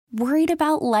Worried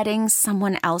about letting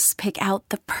someone else pick out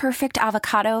the perfect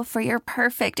avocado for your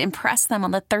perfect impress them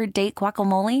on the third date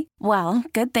guacamole? Well,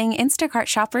 good thing Instacart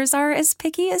shoppers are as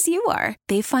picky as you are.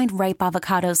 They find ripe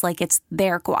avocados like it's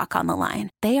their guac on the line.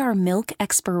 They are milk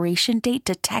expiration date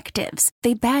detectives.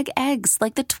 They bag eggs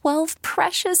like the 12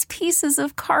 precious pieces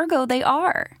of cargo they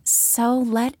are. So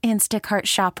let Instacart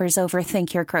shoppers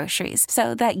overthink your groceries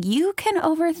so that you can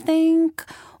overthink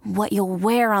what you'll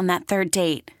wear on that third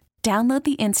date. Download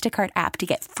the Instacart app to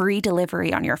get free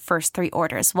delivery on your first 3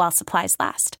 orders while supplies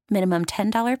last. Minimum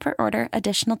 $10 per order.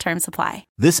 Additional terms apply.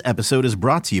 This episode is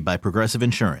brought to you by Progressive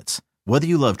Insurance. Whether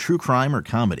you love true crime or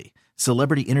comedy,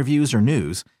 celebrity interviews or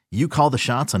news, you call the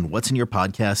shots on what's in your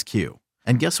podcast queue.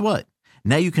 And guess what?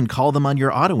 Now you can call them on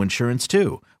your auto insurance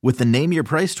too with the Name Your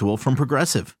Price tool from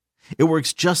Progressive. It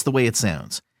works just the way it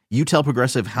sounds. You tell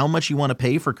Progressive how much you want to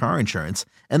pay for car insurance,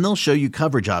 and they'll show you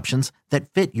coverage options that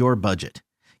fit your budget.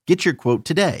 Get your quote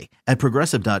today at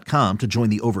Progressive.com to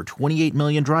join the over 28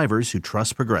 million drivers who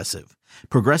trust Progressive.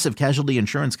 Progressive Casualty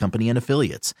Insurance Company and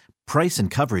Affiliates. Price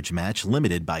and coverage match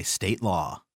limited by state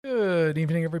law. Good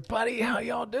evening, everybody. How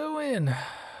y'all doing?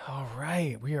 All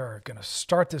right, we are going to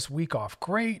start this week off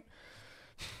great.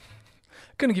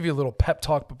 Going to give you a little pep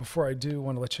talk, but before I do, I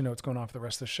want to let you know what's going on for the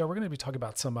rest of the show. We're going to be talking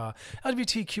about some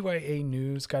LGBTQIA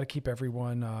news. Got to keep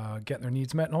everyone getting their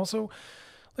needs met. And also,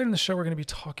 later in the show, we're going to be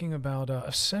talking about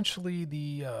essentially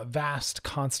the vast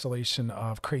constellation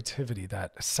of creativity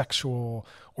that sexual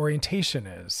orientation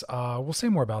is. We'll say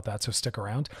more about that, so stick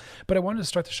around. But I wanted to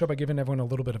start the show by giving everyone a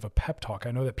little bit of a pep talk.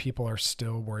 I know that people are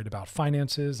still worried about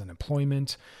finances and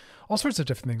employment, all sorts of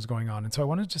different things going on. And so I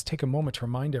want to just take a moment to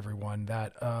remind everyone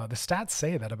that the stats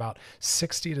say that about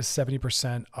 60 to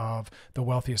 70% of the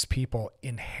wealthiest people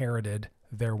inherited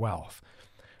their wealth.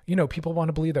 You know, people want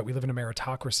to believe that we live in a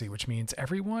meritocracy, which means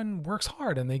everyone works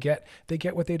hard and they get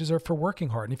what they deserve for working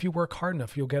hard. And if you work hard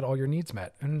enough, you'll get all your needs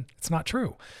met. And it's not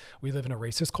true. We live in a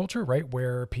racist culture, right?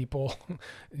 Where people,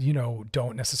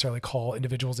 don't necessarily call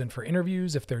individuals in for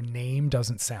interviews if their name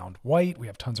doesn't sound white. We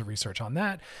have tons of research on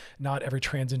that. Not every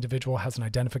trans individual has an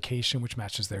identification which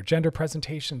matches their gender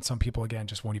presentation. Some people, again,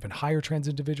 just won't even hire trans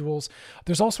individuals.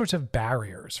 There's all sorts of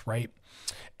barriers, right?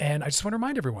 And I just want to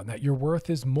remind everyone that your worth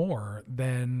is more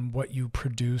than what you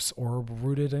produce or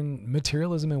rooted in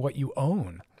materialism and what you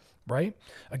own, right?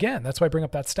 Again, that's why I bring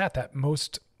up that stat that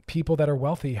most people that are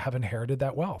wealthy have inherited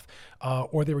that wealth,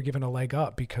 or they were given a leg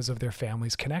up because of their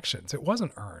family's connections. It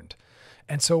wasn't earned.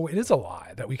 And so it is a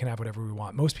lie that we can have whatever we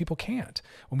want. Most people can't.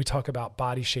 When we talk about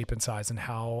body shape and size and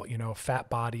how, fat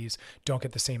bodies don't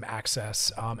get the same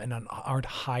access and aren't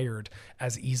hired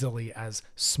as easily as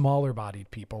smaller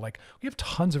bodied people. Like, we have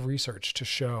tons of research to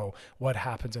show what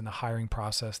happens in the hiring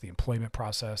process, the employment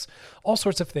process, all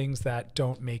sorts of things that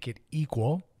don't make it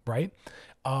equal, right?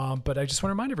 But I just want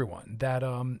to remind everyone that,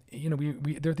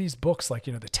 there are these books like,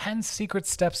 the 10 secret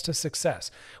steps to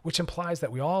success, which implies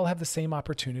that we all have the same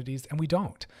opportunities and we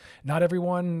don't. Not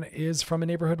everyone is from a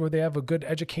neighborhood where they have a good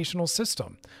educational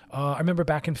system. I remember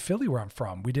back in Philly where I'm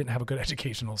from, we didn't have a good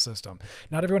educational system.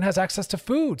 Not everyone has access to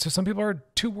food. So some people are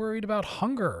too worried about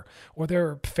hunger or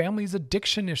their family's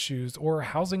addiction issues or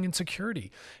housing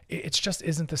insecurity. It just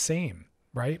isn't the same,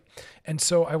 right? And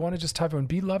so I want to just tell everyone,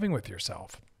 be loving with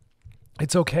yourself.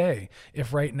 It's okay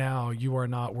if right now you are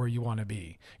not where you want to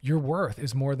be. Your worth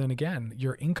is more than, again,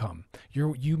 your income.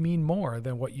 You mean more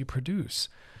than what you produce.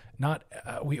 Not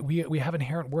we have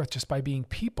inherent worth just by being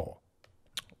people.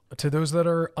 To those that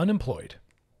are unemployed,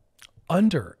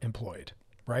 underemployed,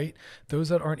 right? Those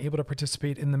that aren't able to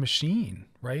participate in the machine,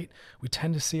 right? We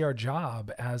tend to see our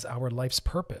job as our life's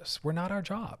purpose. We're not our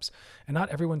jobs. And not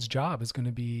everyone's job is going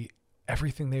to be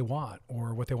everything they want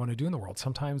or what they want to do in the world.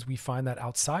 Sometimes we find that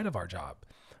outside of our job,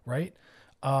 right?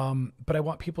 But I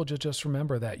want people to just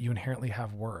remember that you inherently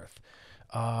have worth.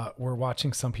 We're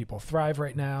watching some people thrive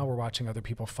right now. We're watching other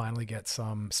people finally get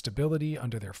some stability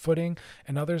under their footing,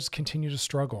 and others continue to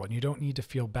struggle. And you don't need to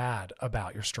feel bad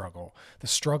about your struggle. The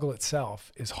struggle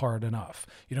itself is hard enough.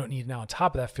 You don't need now on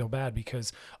top of that feel bad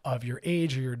because of your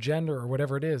age or your gender or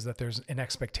whatever it is that there's an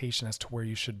expectation as to where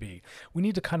you should be. We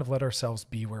need to kind of let ourselves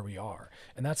be where we are.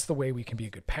 And that's the way we can be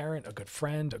a good parent, a good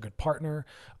friend, a good partner.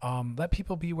 Let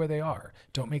people be where they are.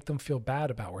 Don't make them feel bad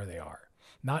about where they are.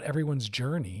 Not everyone's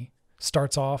journey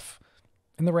starts off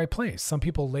in the right place. Some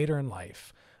people later in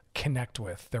life connect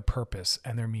with their purpose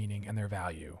and their meaning and their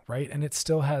value, right? And it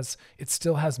still has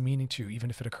meaning to you, even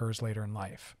if it occurs later in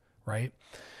life, right?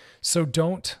 So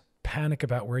don't panic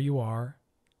about where you are.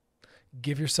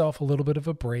 Give yourself a little bit of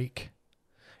a break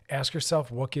Ask yourself,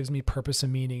 what gives me purpose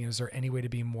and meaning? Is there any way to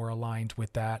be more aligned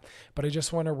with that? But I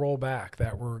just want to roll back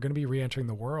that we're going to be re-entering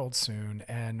the world soon,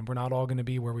 and we're not all going to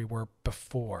be where we were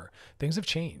before. Things have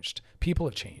changed. People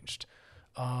have changed.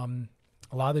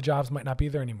 A lot of the jobs might not be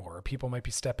there anymore, or people might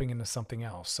be stepping into something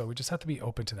else. So we just have to be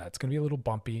open to that. It's going to be a little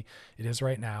bumpy. It is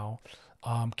right now.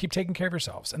 Keep taking care of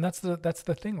yourselves. And that's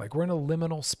the thing. Like, we're in a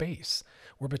liminal space.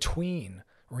 We're between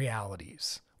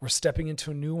realities. We're stepping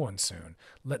into a new one soon.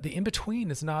 The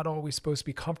in-between is not always supposed to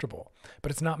be comfortable,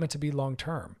 but it's not meant to be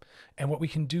long-term. And what we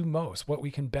can do most, what we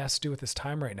can best do at this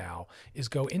time right now, is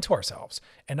go into ourselves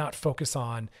and not focus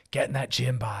on getting that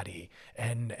gym body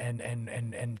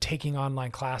and taking online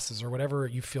classes or whatever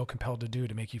you feel compelled to do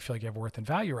to make you feel like you have worth and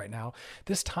value right now.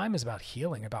 This time is about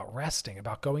healing, about resting,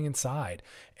 about going inside,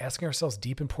 asking ourselves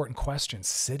deep, important questions,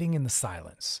 sitting in the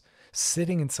silence,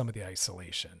 sitting in some of the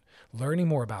isolation, learning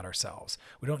more about ourselves.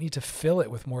 We don't need to fill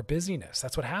it with more busyness.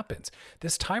 That's what happens.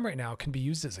 This time right now can be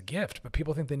used as a gift, but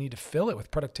people think they need to fill it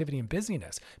with productivity and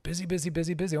busyness. Busy, busy,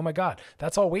 busy, busy. Oh my God,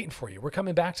 that's all waiting for you. We're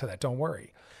coming back to that. Don't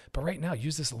worry. But right now,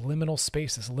 use this liminal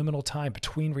space, this liminal time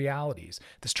between realities,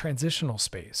 this transitional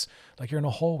space, like you're in a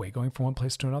hallway going from one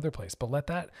place to another place. But let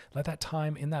that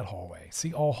time in that hallway,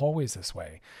 see all hallways this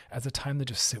way, as a time to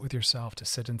just sit with yourself, to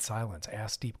sit in silence,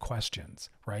 ask deep questions,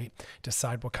 right?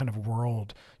 Decide what kind of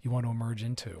world you want to emerge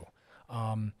into.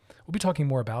 We'll be talking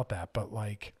more about that, but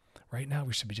like right now,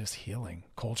 we should be just healing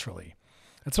culturally.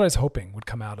 That's what I was hoping would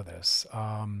come out of this.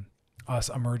 Us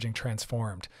emerging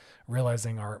transformed,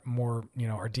 realizing our more,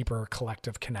 our deeper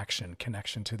collective connection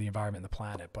to the environment and the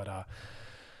planet, but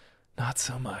not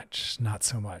so much.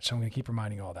 I'm going to keep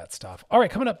reminding you all that stuff. All right,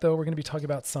 coming up though, we're going to be talking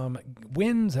about some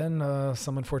wins and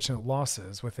some unfortunate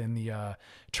losses within the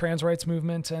trans rights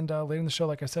movement. And later in the show,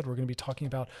 like I said, we're going to be talking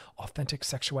about authentic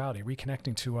sexuality,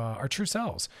 reconnecting to our true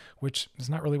selves, which is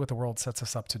not really what the world sets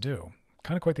us up to do.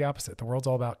 Kind of quite the opposite. The world's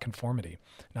all about conformity,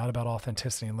 not about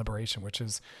authenticity and liberation, which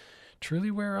is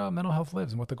truly where mental health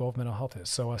lives and what the goal of mental health is.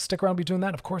 So stick around, be doing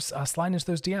that. Of course, slide into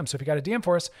those DMs. So if you got a DM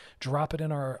for us, drop it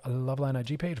in our Loveline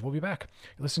IG page. We'll be back.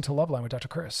 You're listening to Loveline with Dr.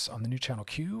 Chris on the new channel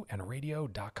Q and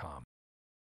radio.com.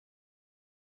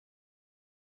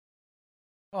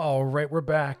 All right, we're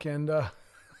back. And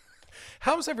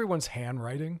how's everyone's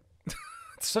handwriting?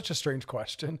 It's such a strange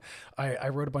question. I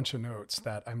wrote a bunch of notes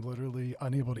that I'm literally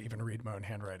unable to even read my own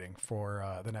handwriting for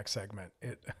the next segment.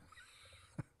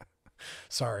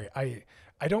 Sorry, I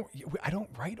don't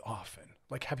write often.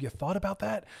 Like, have you thought about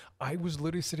that? I was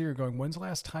literally sitting here going, when's the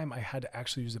last time I had to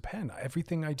actually use a pen?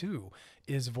 Everything I do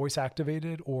is voice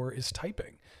activated or is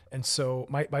typing. And so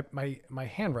my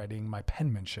handwriting, my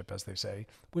penmanship, as they say,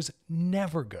 was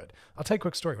never good. I'll tell you a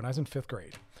quick story. When I was in 5th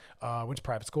grade, I went to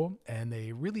private school, and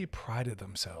they really prided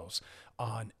themselves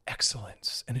on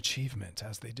excellence and achievement,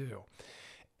 as they do.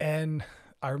 And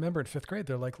I remember in 5th grade,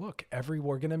 they're like, look,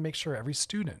 we're going to make sure every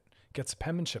student gets a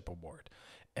penmanship award.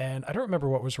 And I don't remember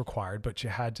what was required, but you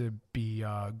had to be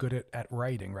good at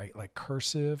writing, right? Like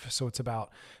cursive. So it's about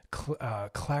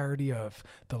clarity of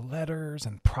the letters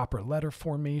and proper letter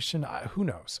formation. Who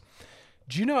knows?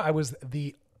 Do you know I was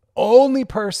the only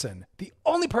person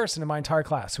in my entire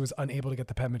class who was unable to get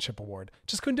the penmanship award?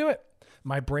 Just couldn't do it.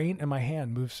 My brain and my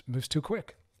hand moves too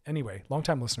quick. Anyway,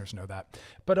 longtime listeners know that.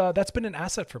 But that's been an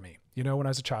asset for me. When I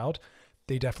was a child,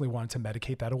 they definitely wanted to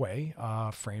medicate that away,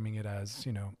 framing it as,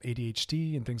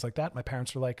 ADHD and things like that. My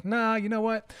parents were like, nah, you know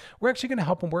what? We're actually going to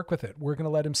help him work with it. We're going to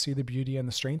let him see the beauty and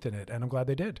the strength in it. And I'm glad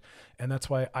they did. And that's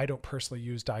why I don't personally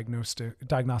use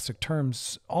diagnostic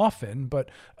terms often, but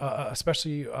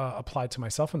especially applied to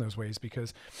myself in those ways,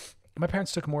 because my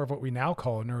parents took more of what we now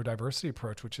call a neurodiversity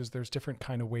approach, which is there's different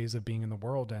kind of ways of being in the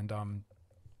world, and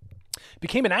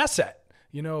became an asset.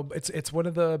 It's one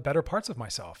of the better parts of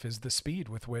myself is the speed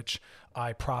with which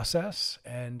I process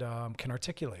and can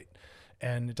articulate.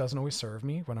 And it doesn't always serve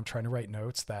me when I'm trying to write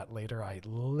notes that later I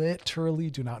literally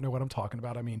do not know what I'm talking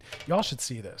about. I mean, y'all should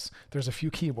see this. There's a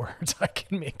few keywords I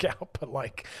can make out, but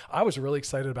I was really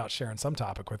excited about sharing some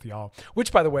topic with y'all,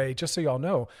 which, by the way, just so y'all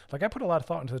know, I put a lot of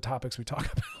thought into the topics we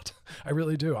talk about. I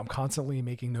really do. I'm constantly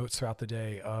making notes throughout the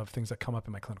day of things that come up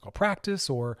in my clinical practice,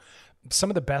 or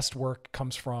some of the best work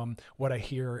comes from what I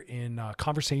hear in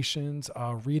conversations,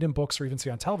 read in books, or even see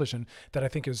on television that I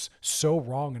think is so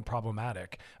wrong and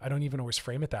problematic. I don't even always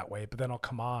frame it that way, but then I'll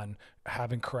come on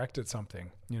having corrected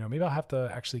something. Maybe I'll have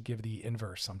to actually give the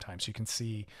inverse sometimes so you can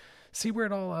see where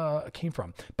it all came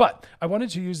from. But I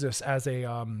wanted to use this as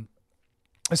a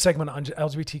segment on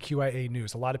LGBTQIA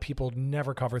news. A lot of people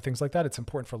never cover things like that. It's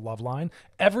important for Loveline.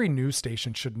 Every news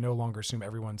station should no longer assume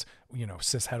everyone's,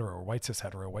 cis hetero or white cis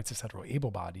hetero,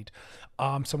 able-bodied. So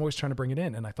I'm always trying to bring it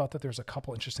in. And I thought that there's a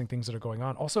couple interesting things that are going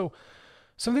on. Also,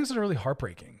 Some things that are really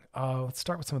heartbreaking. Let's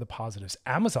start with some of the positives.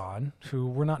 Amazon, who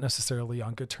we're not necessarily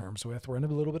on good terms with, we're in a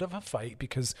little bit of a fight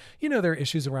because, there are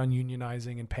issues around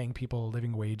unionizing and paying people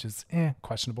living wages.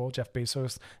 Questionable. Jeff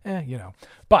Bezos,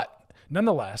 But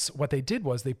nonetheless, what they did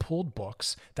was they pulled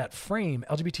books that frame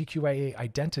LGBTQIA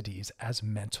identities as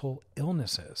mental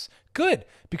illnesses. Good,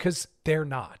 because they're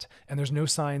not. And there's no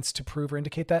science to prove or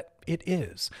indicate that it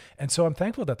is. And so I'm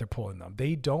thankful that they're pulling them.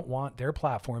 They don't want their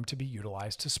platform to be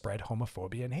utilized to spread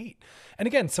homophobia and hate. And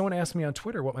again, someone asked me on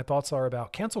Twitter what my thoughts are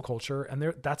about cancel culture.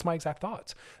 And that's my exact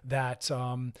thoughts, that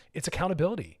it's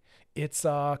accountability. It's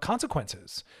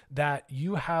consequences, that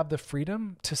you have the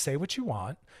freedom to say what you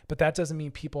want, but that doesn't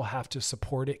mean people have to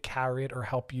support it, carry it, or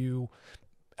help you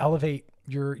elevate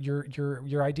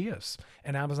your ideas.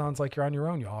 And Amazon's like, you're on your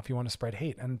own, y'all, if you want to spread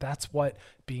hate. And that's what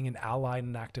being an ally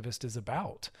and an activist is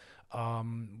about.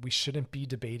 We shouldn't be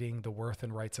debating the worth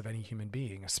and rights of any human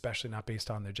being, especially not based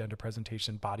on their gender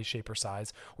presentation, body shape or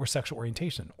size, or sexual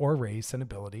orientation, or race and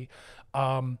ability.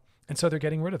 And so they're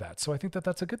getting rid of that. So I think that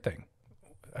that's a good thing.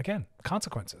 Again,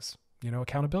 consequences,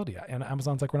 accountability. And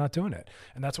Amazon's like, we're not doing it.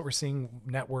 And that's what we're seeing,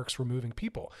 networks removing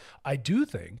people. I do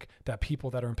think that people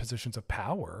that are in positions of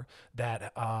power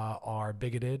that are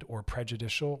bigoted or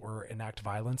prejudicial or enact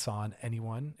violence on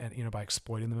anyone and, by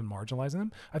exploiting them and marginalizing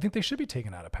them, I think they should be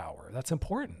taken out of power. That's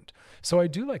important. So I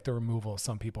do like the removal of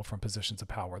some people from positions of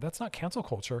power. That's not cancel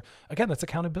culture. Again, that's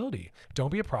accountability.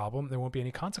 Don't be a problem. There won't be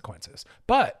any consequences.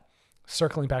 But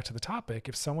circling back to the topic,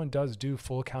 if someone does do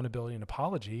full accountability and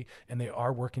apology and they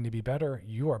are working to be better,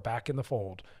 you are back in the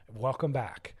fold. Welcome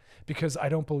back. Because I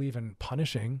don't believe in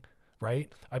punishing, right?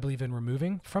 I believe in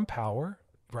removing from power,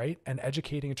 right? And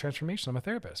educating and transformation. I'm a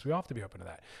therapist. We all have to be open to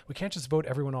that. We can't just vote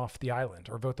everyone off the island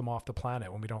or vote them off the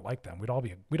planet when we don't like them. We'd all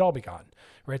be gone,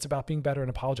 right? It's about being better and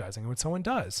apologizing. And when someone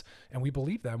does, and we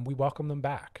believe them, we welcome them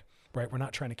back, right? We're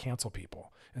not trying to cancel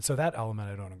people. And so that element,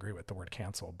 I don't agree with the word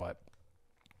cancel, but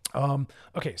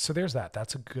okay, so there's that.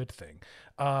 That's a good thing.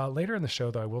 Later in the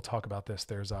show, though, I will talk about this.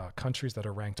 There's countries that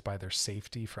are ranked by their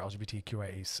safety for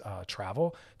LGBTQIA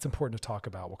travel. It's important to talk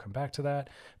about. We'll come back to that.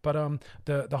 But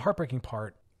the heartbreaking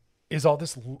part is all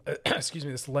this,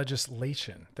 this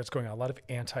legislation that's going on. A lot of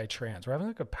anti-trans. We're having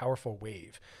like a powerful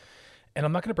wave. And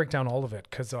I'm not going to break down all of it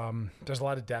because there's a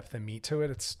lot of depth and meat to it.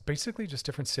 It's basically just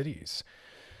different cities.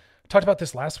 Talked about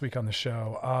this last week on the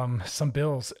show. Some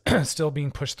bills still being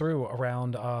pushed through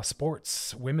around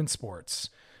sports, women's sports.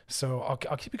 So I'll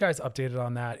keep you guys updated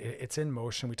on that. It's in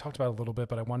motion. We talked about it a little bit,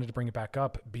 but I wanted to bring it back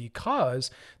up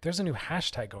because there's a new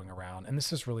hashtag going around, and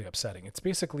this is really upsetting. It's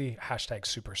basically hashtag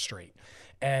super straight,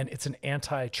 and it's an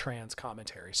anti-trans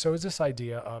commentary. So is this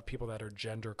idea of people that are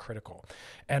gender critical.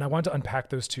 And I wanted to unpack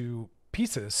those two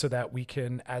pieces so that we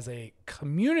can, as a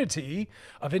community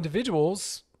of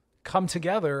individuals, come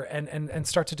together and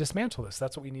start to dismantle this.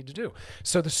 That's what we need to do.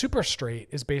 So the super straight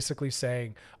is basically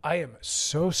saying, I am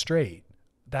so straight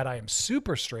that I am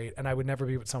super straight and I would never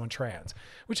be with someone trans,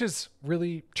 which is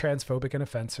really transphobic and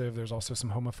offensive. There's also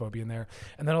some homophobia in there.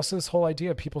 And then also this whole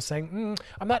idea of people saying,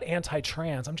 I'm not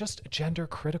anti-trans, I'm just gender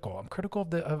critical. I'm critical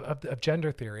of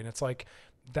gender theory. And it's like,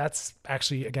 that's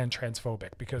actually, again,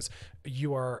 transphobic because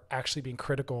you are actually being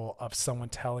critical of someone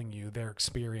telling you their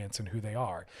experience and who they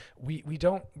are. We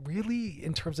don't really,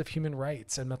 in terms of human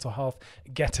rights and mental health,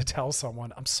 get to tell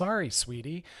someone, I'm sorry,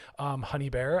 sweetie, honey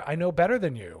bear, I know better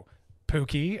than you.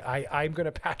 Pookie, I'm going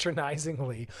to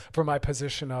patronizingly for my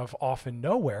position of often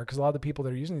nowhere, because a lot of the people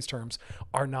that are using these terms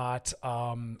are not,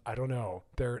 I don't know,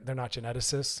 they're not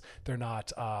geneticists, they're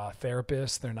not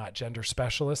therapists, they're not gender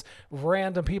specialists,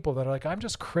 random people that are like, I'm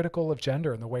just critical of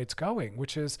gender and the way it's going,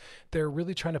 which is they're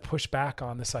really trying to push back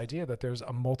on this idea that there's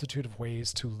a multitude of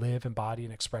ways to live, embody,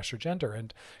 and express your gender.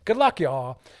 And good luck,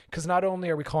 y'all, because not only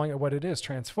are we calling it what it is,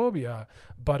 transphobia,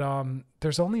 but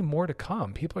there's only more to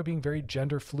come. People are being very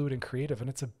gender fluid and creative, and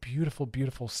it's a beautiful,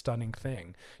 beautiful, stunning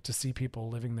thing to see people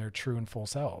living their true and full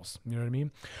selves. You know what I mean?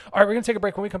 All right, we're going to take a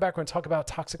break. When we come back, we're going to talk about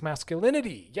toxic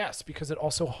masculinity. Yes, because it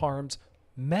also harms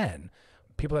men.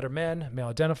 People that are men, male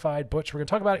identified, butch. We're going to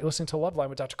talk about it. You're listening to Loveline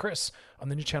with Dr. Chris on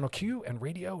the new channel Q and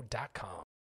radio.com.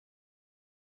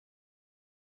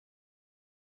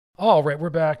 All right, we're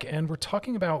back, and we're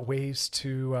talking about ways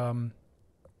to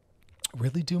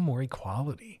really do more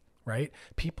equality, right?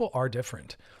 People are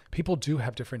different. People do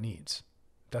have different needs.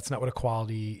 That's not what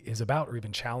equality is about, or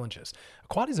even challenges.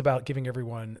 Equality is about giving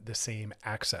everyone the same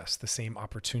access, the same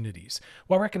opportunities,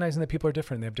 while recognizing that people are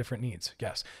different and they have different needs.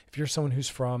 Yes, if you're someone who's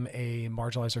from a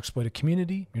marginalized or exploited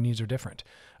community, your needs are different.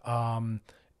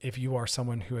 If you are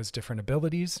someone who has different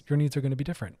abilities, your needs are going to be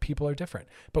different. People are different,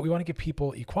 but we want to give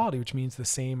people equality, which means the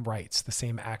same rights, the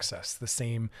same access, the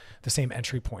same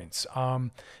entry points.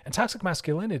 And toxic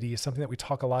masculinity is something that we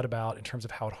talk a lot about in terms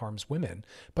of how it harms women,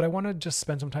 but I want to just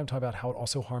spend some time talking about how it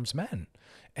also harms men.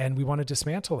 And we want to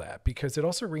dismantle that because it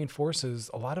also reinforces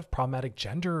a lot of problematic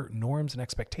gender norms and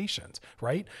expectations,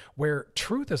 right? Where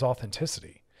truth is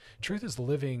authenticity. Truth is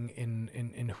living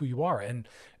in who you are.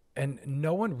 And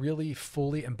no one really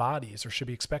fully embodies or should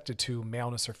be expected to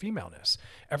maleness or femaleness.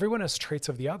 Everyone has traits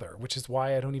of the other, which is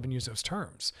why I don't even use those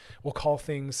terms. We'll call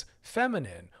things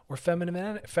feminine or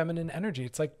feminine energy.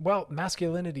 It's like, well,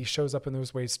 masculinity shows up in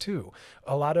those ways too.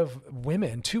 A lot of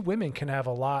women, two women can have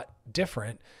a lot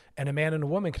different, and a man and a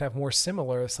woman can have more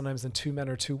similar sometimes than two men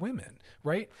or two women,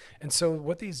 right? And so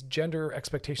what these gender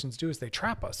expectations do is they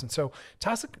trap us. And so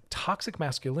toxic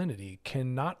masculinity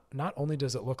can not only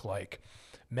does it look like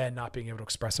men not being able to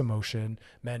express emotion,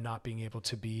 men not being able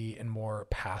to be in more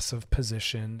passive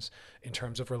positions in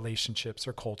terms of relationships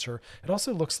or culture. It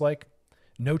also looks like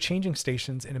no changing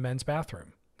stations in a men's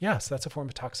bathroom. Yes, that's a form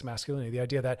of toxic masculinity. The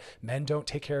idea that men don't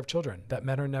take care of children, that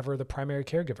men are never the primary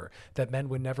caregiver, that men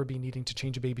would never be needing to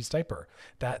change a baby's diaper,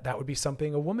 that would be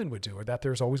something a woman would do, or that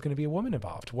there's always going to be a woman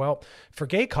involved. Well, for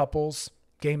gay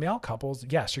male couples,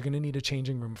 yes, you're going to need a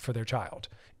changing room for their child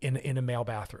in a male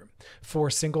bathroom. For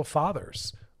single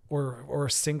fathers or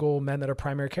single men that are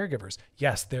primary caregivers,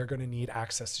 yes, they're going to need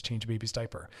access to change a baby's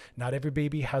diaper. Not every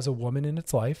baby has a woman in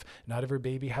its life. Not every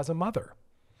baby has a mother.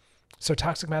 So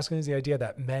toxic masculinity is the idea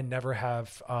that men never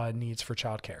have needs for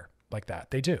childcare like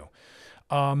that. They do.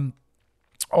 We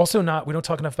don't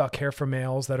talk enough about care for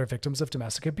males that are victims of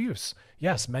domestic abuse.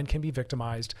 Yes, men can be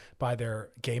victimized by their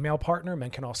gay male partner. Men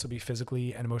can also be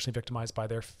physically and emotionally victimized by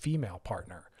their female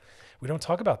partner. We don't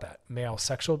talk about that, male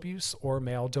sexual abuse or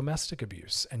male domestic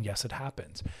abuse. And yes, it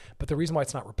happens. But the reason why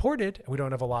it's not reported, and we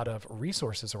don't have a lot of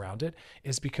resources around it,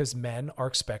 is because men are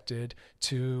expected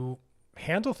to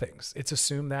handle things. It's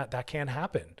assumed that that can't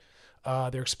happen.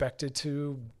 They're expected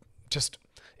to just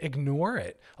ignore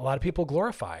it. A lot of people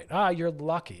glorify it. You're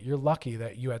lucky. You're lucky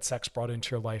that you had sex brought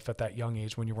into your life at that young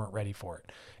age when you weren't ready for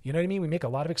it. You know what I mean? We make a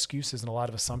lot of excuses and a lot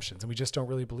of assumptions, and we just don't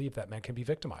really believe that men can be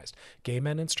victimized. Gay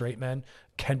men and straight men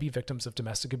can be victims of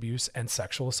domestic abuse and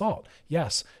sexual assault.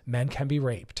 Yes, men can be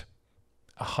raped.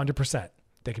 100%.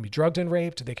 They can be drugged and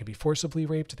raped. They can be forcibly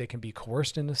raped. They can be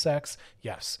coerced into sex.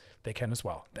 Yes, they can as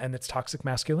well. And it's toxic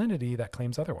masculinity that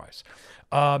claims otherwise.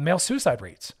 Male suicide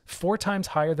rates, 4 times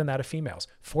higher than that of females,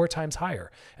 4 times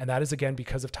higher. And that is, again,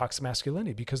 because of toxic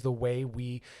masculinity, because the way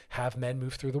we have men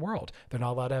move through the world. They're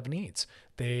not allowed to have needs.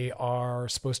 They are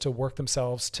supposed to work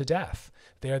themselves to death.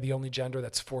 They are the only gender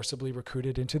that's forcibly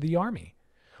recruited into the army.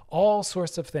 All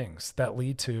sorts of things that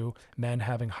lead to men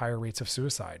having higher rates of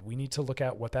suicide. We need to look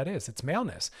at what that is. It's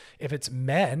maleness. If it's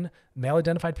men,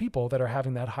 male-identified people that are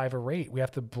having that high of a rate, we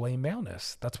have to blame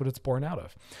maleness. That's what it's born out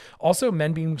of. Also,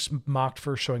 men being mocked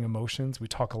for showing emotions. We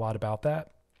talk a lot about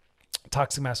that.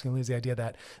 Toxic masculinity is the idea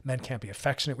that men can't be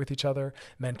affectionate with each other.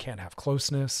 Men can't have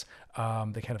closeness.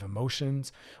 They can't have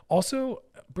emotions. Also,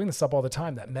 bring this up all the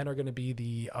time, that men are going to be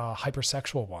the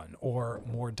hypersexual one or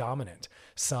more dominant.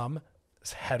 Some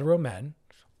hetero men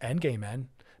and gay men,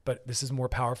 but this is more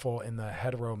powerful in the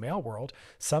hetero male world.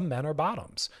 Some men are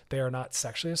bottoms. They are not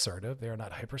sexually assertive. They are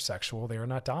not hypersexual. They are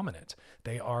not dominant.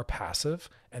 They are passive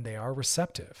and they are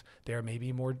receptive. They are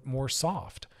maybe more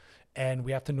soft. And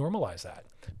we have to normalize that.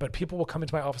 But people will come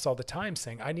into my office all the time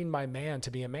saying, I need my man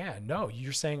to be a man. No,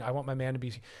 you're saying I want my man to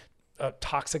be a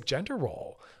toxic gender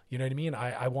role. You know what I mean?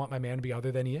 I want my man to be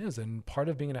other than he is. And part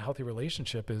of being in a healthy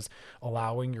relationship is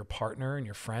allowing your partner and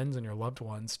your friends and your loved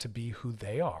ones to be who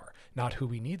they are, not who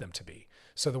we need them to be.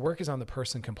 So the work is on the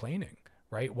person complaining,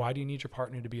 right? Why do you need your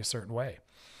partner to be a certain way?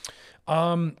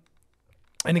 And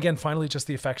again, finally, just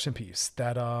the affection piece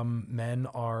that men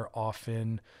are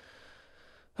often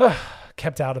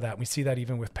kept out of that. We see that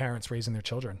even with parents raising their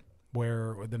children,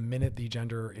 where the minute the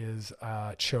gender is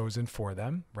chosen for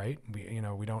them, right?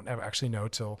 We don't ever actually know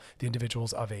till the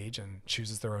individual's of age and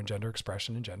chooses their own gender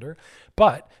expression and gender.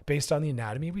 But based on the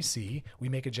anatomy we see, we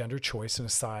make a gender choice and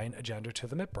assign a gender to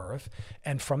them at birth.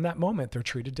 And from that moment, they're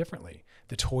treated differently.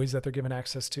 The toys that they're given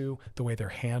access to, the way they're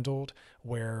handled,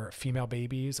 where female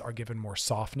babies are given more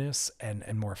softness and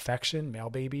more affection. Male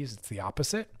babies, it's the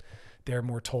opposite. They're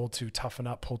more told to toughen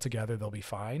up, pull together, they'll be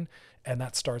fine. And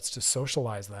that starts to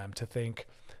socialize them to think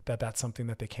that that's something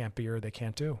that they can't be or they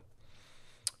can't do.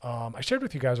 I shared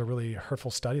with you guys a really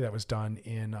hurtful study that was done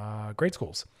in grade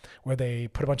schools where they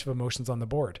put a bunch of emotions on the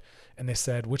board and they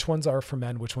said, which ones are for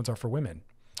men, which ones are for women?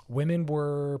 Women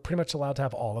were pretty much allowed to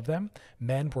have all of them.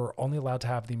 Men were only allowed to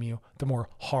have the more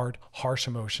hard, harsh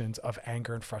emotions of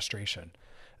anger and frustration.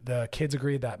 The kids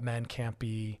agreed that men can't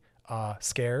be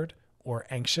scared or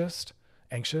anxious,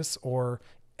 or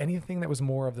anything that was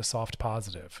more of the soft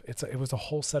positive. It was a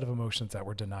whole set of emotions that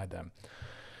were denied them.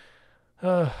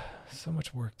 So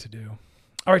much work to do.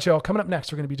 All right, y'all, coming up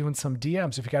next, we're going to be doing some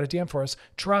DMs. If you got a DM for us,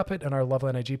 drop it on our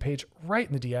Loveline IG page right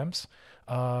in the DMs.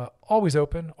 Always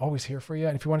open, always here for you.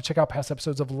 And if you want to check out past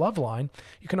episodes of Loveline,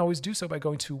 you can always do so by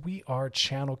going to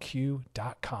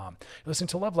wearechannelq.com. You're listening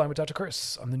to Loveline with Dr.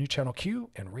 Chris on the new Channel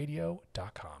Q and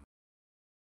radio.com.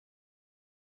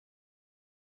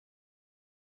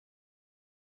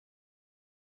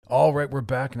 All right, we're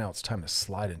back now. It's time to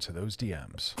slide into those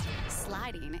DMs.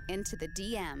 Sliding into the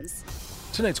DMs.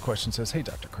 Tonight's question says, "Hey,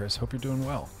 Dr. Chris, hope you're doing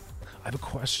well. I have a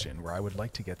question where I would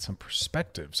like to get some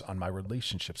perspectives on my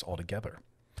relationships altogether.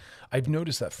 I've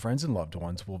noticed that friends and loved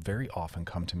ones will very often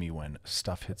come to me when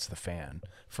stuff hits the fan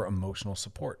for emotional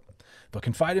support. They'll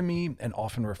confide in me and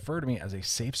often refer to me as a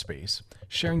safe space,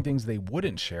 sharing things they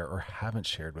wouldn't share or haven't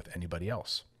shared with anybody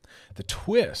else. The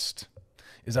twist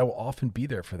is I will often be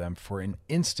there for them for an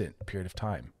instant period of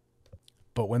time.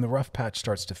 But when the rough patch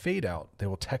starts to fade out, they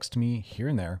will text me here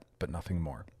and there, but nothing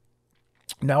more.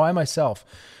 Now, I myself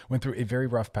went through a very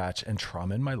rough patch and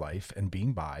trauma in my life, and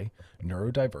being bi,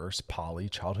 neurodiverse, poly,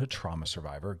 childhood trauma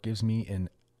survivor gives me an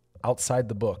outside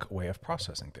the book way of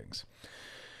processing things.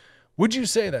 Would you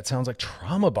say that sounds like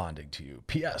trauma bonding to you?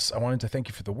 P.S. I wanted to thank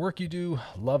you for the work you do.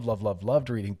 Loved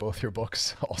reading both your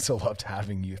books. Also loved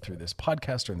having you through this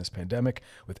podcast during this pandemic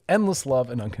with endless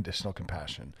love and unconditional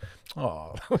compassion."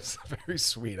 Oh, that was very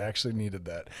sweet. I actually needed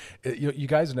that. You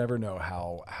guys never know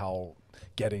how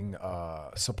getting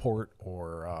support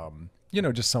or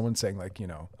just someone saying like,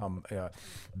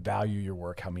 value your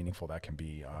work, how meaningful that can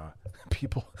be.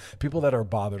 People that are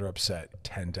bothered or upset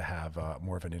tend to have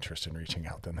more of an interest in reaching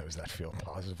out than those that feel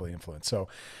positively influenced. So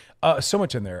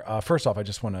much in there. First off, I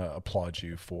just want to applaud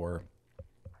you for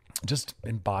just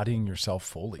embodying yourself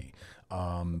fully.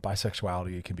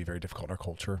 Bisexuality can be very difficult in our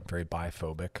culture, very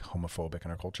biphobic, homophobic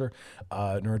in our culture.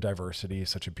 Neurodiversity is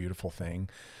such a beautiful thing.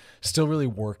 Still really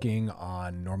working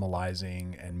on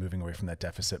normalizing and moving away from that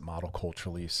deficit model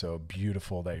culturally. So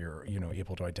beautiful that you're,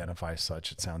 able to identify as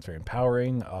such. It sounds very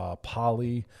empowering.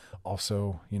 Poly,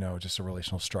 also, just a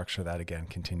relational structure that again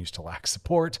continues to lack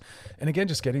support. And again,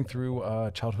 just getting through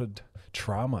childhood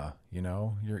trauma,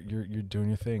 you're doing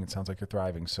your thing. It sounds like you're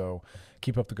thriving. So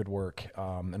keep up the good work.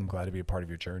 And I'm glad to be a part of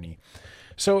your journey.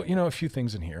 So, a few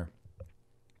things in here.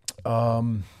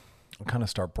 I'll kind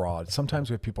of start broad. Sometimes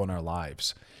we have people in our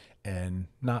lives, and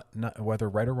not whether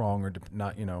right or wrong or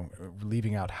not,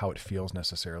 leaving out how it feels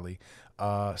necessarily.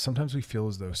 Sometimes we feel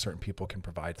as though certain people can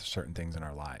provide certain things in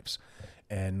our lives.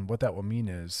 And what that will mean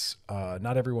is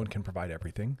not everyone can provide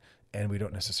everything, and we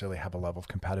don't necessarily have a level of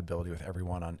compatibility with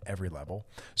everyone on every level.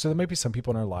 So there might be some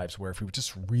people in our lives where if we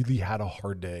just really had a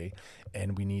hard day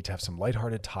and we need to have some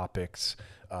lighthearted topics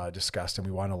discussed and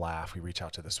we want to laugh, we reach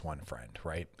out to this one friend,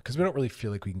 right? Because we don't really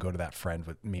feel like we can go to that friend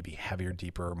with maybe heavier,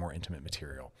 deeper, more intimate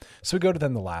material. So we go to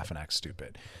them to laugh and act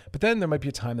stupid. But then there might be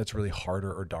a time that's really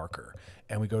harder or darker,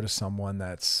 and we go to someone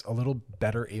that's a little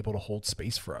better able to hold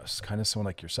space for us, kind of someone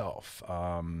like yourself.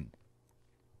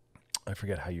 I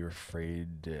forget how you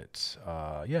phrased it.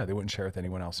 They wouldn't share with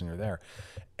anyone else, and you're there.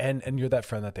 And you're that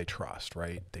friend that they trust,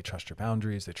 right? They trust your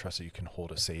boundaries. They trust that you can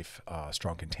hold a safe,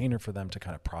 strong container for them to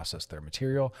kind of process their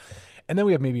material. And then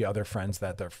we have maybe other friends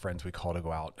that they're friends we call to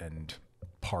go out and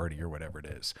party or whatever it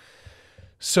is.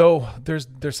 So there's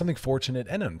something fortunate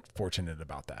and unfortunate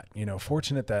about that.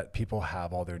 Fortunate that people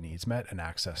have all their needs met and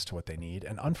access to what they need,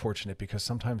 and unfortunate because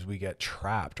sometimes we get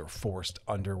trapped or forced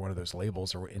under one of those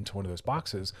labels or into one of those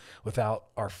boxes without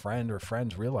our friend or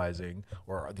friends realizing,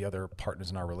 or the other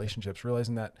partners in our relationships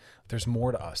realizing that there's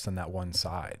more to us than that one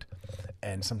side.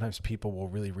 And sometimes people will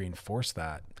really reinforce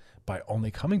that by only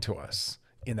coming to us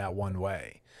in that one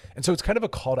way. And so it's kind of a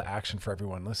call to action for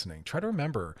everyone listening. Try to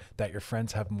remember that your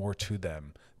friends have more to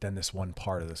them than this one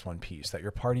part of this one piece, that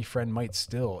your party friend might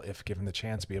still, if given the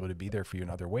chance, be able to be there for you in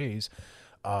other ways,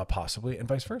 possibly, and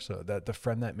vice versa, that the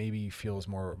friend that maybe feels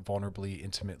more vulnerably,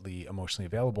 intimately, emotionally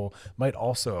available might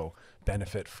also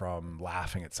benefit from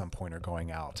laughing at some point or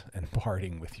going out and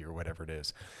partying with you or whatever it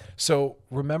is. So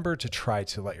remember to try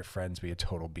to let your friends be a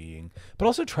total being, but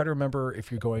also try to remember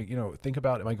if you're going, think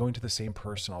about, am I going to the same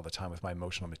person all the time with my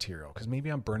emotional material? Because maybe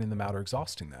I'm burning them out or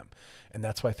exhausting them. And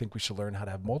that's why I think we should learn how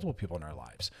to have multiple people in our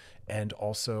lives. And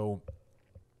also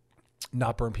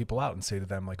not burn people out and say to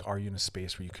them, like, are you in a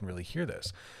space where you can really hear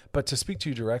this? But to speak to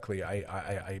you directly,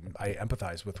 I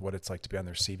empathize with what it's like to be on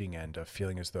the receiving end of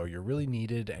feeling as though you're really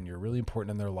needed and you're really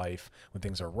important in their life when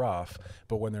things are rough,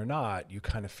 but when they're not, you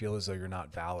kind of feel as though you're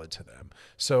not valid to them.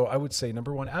 So I would say,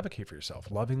 number one, advocate for yourself.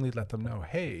 Lovingly let them know,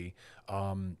 hey,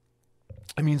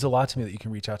 it means a lot to me that you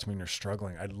can reach out to me when you're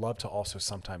struggling. I'd love to also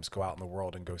sometimes go out in the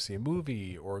world and go see a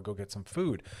movie or go get some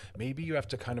food. Maybe you have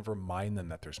to kind of remind them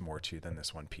that there's more to you than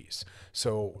this one piece.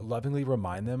 So lovingly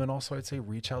remind them. And also I'd say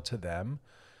reach out to them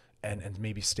and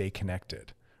maybe stay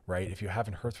connected, right? If you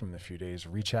haven't heard from them in a few days,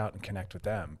 reach out and connect with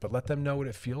them, but let them know what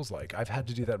it feels like. I've had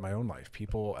to do that in my own life.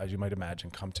 People, as you might imagine,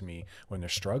 come to me when they're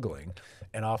struggling,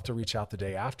 and I'll have to reach out the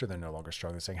day after they're no longer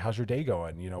struggling, saying, how's your day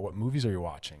going? You know, what movies are you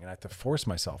watching? And I have to force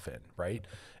myself in, right?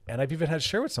 And I've even had to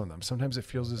share with some of them. Sometimes it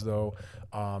feels as though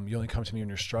you only come to me when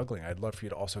you're struggling. I'd love for you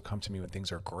to also come to me when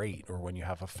things are great or when you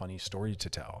have a funny story to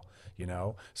tell, you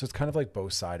know? So it's kind of like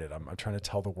both-sided. I'm trying to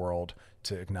tell the world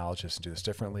to acknowledge this and do this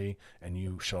differently, and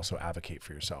you should also advocate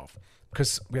for yourself,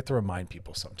 because we have to remind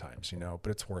people sometimes, you know, but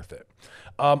it's worth it.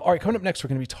 All right, coming up next, we're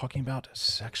going to be talking about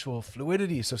sexual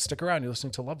fluidity. So stick around. You're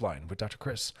listening to Loveline with Dr.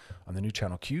 Chris on the new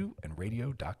channel Q and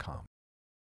radio.com.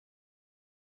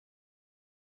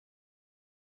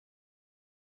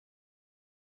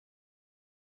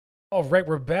 All right,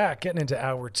 we're back, getting into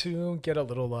hour two. Get a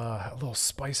little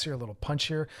spicier, a little punchier.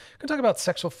 We're going to talk about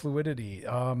sexual fluidity.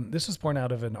 This was born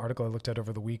out of an article I looked at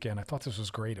over the weekend. I thought this was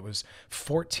great. It was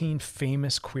 14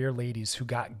 famous queer ladies who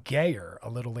got gayer a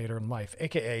little later in life,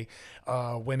 aka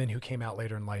women who came out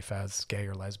later in life as gay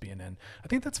or lesbian. And I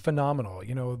think that's phenomenal.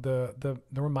 You know, the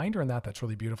reminder in that's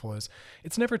really beautiful is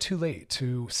it's never too late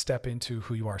to step into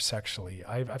who you are sexually.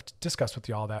 I've discussed with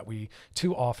y'all that we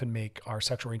too often make our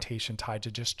sexual orientation tied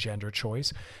to just gender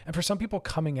choice. And for some people,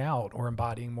 coming out or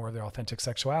embodying more of their authentic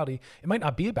sexuality, it might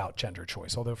not be about gender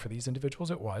choice, although for these individuals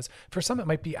it was. For some, it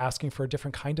might be asking for a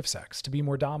different kind of sex, to be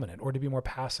more dominant or to be more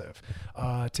passive,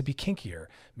 to be kinkier,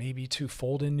 maybe to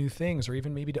fold in new things, or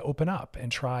even maybe to open up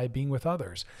and try being with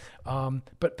others.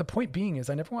 But the point being is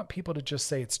I never want people to just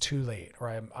say it's too late or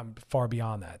I'm far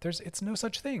beyond that. It's no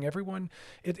such thing. Everyone,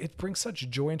 it brings such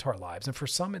joy into our lives. And for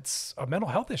some, it's a mental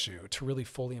health issue to really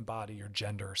fully embody your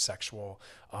gender, sexual,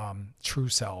 true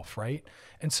self, right?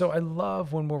 And so I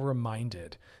love when we're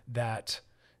reminded that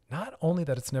not only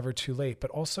that it's never too late, but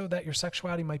also that your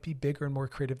sexuality might be bigger and more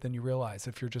creative than you realize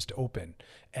if you're just open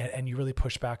and you really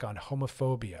push back on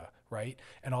homophobia, right?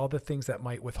 And all the things that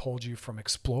might withhold you from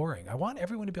exploring. I want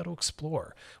everyone to be able to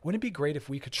explore. Wouldn't it be great if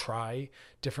we could try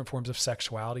different forms of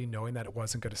sexuality, knowing that it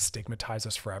wasn't going to stigmatize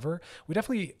us forever? We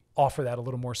definitely offer that a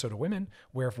little more so to women,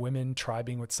 where if women try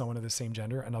being with someone of the same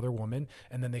gender, another woman,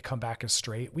 and then they come back as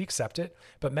straight, we accept it.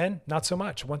 But men, not so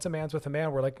much. Once a man's with a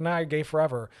man, we're like, nah, you're gay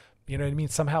forever. You know what I mean?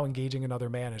 Somehow engaging another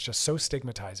man is just so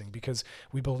stigmatizing because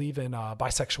we believe in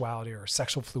bisexuality or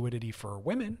sexual fluidity for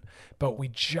women, but we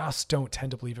just don't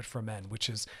tend to believe it for men, which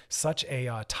is such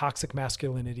a toxic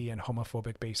masculinity and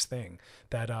homophobic based thing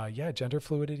that, gender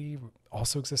fluidity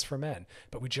also exists for men,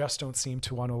 but we just don't seem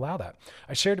to want to allow that.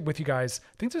 I shared with you guys,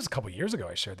 I think this was a couple of years ago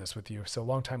I shared this with you, so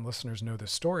longtime listeners know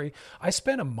this story. I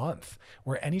spent a month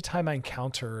where anytime I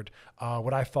encountered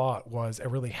what I thought was a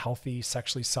really healthy,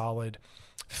 sexually solid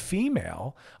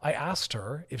female, I asked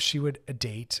her if she would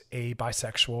date a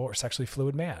bisexual or sexually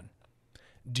fluid man.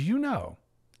 Do you know,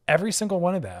 every single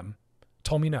one of them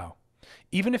told me no.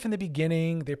 Even if in the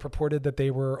beginning they purported that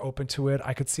they were open to it,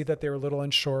 I could see that they were a little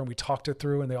unsure, and we talked it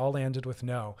through and they all landed with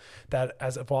no. That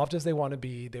as evolved as they want to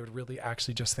be, they would really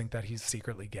actually just think that he's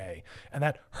secretly gay. And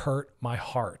that hurt my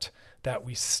heart that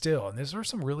we still, and these are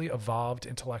some really evolved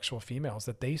intellectual females,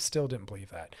 that they still didn't believe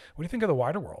that. What do you think of the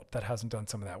wider world that hasn't done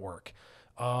some of that work?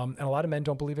 And a lot of men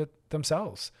don't believe it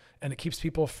themselves. And it keeps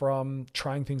people from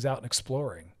trying things out and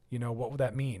exploring. You know, what would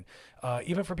that mean?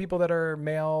 Even for people that are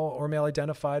male or male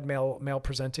identified, male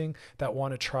presenting, that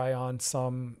want to try on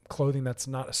some clothing that's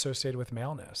not associated with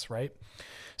maleness, right?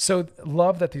 So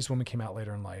love that these women came out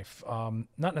later in life.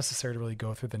 Not necessarily to really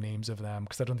go through the names of them,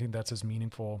 because I don't think that's as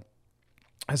meaningful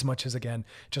as much as, again,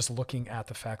 just looking at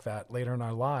the fact that later in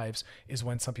our lives is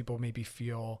when some people maybe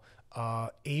feel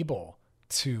able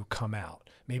to come out.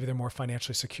 Maybe they're more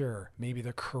financially secure. Maybe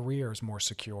their career is more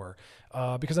secure.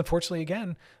 Because unfortunately,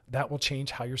 again, that will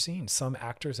change how you're seen. Some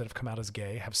actors that have come out as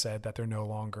gay have said that they're no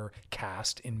longer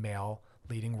cast in male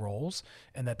leading roles,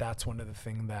 and that's one of the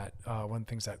things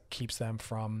that keeps them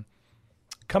from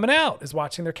coming out is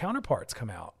watching their counterparts come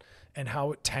out and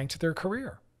how it tanked their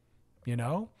career, you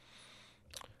know?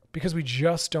 because we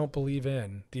just don't believe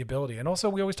in the ability. And also,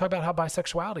 we always talk about how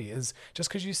bisexuality is just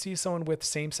because you see someone with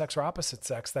same sex or opposite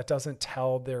sex, that doesn't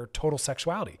tell their total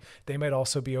sexuality. They might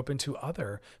also be open to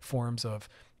other forms of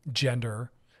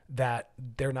gender that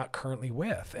they're not currently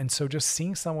with. And so just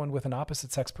seeing someone with an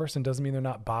opposite sex person doesn't mean they're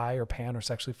not bi or pan or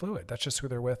sexually fluid. That's just who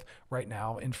they're with right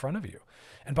now in front of you.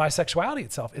 And bisexuality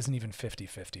itself isn't even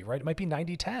 50-50, right? It might be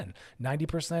 90-10,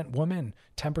 90% women,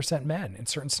 10% men in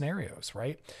certain scenarios,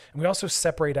 right? And we also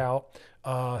separate out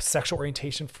sexual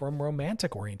orientation from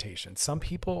romantic orientation. Some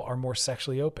people are more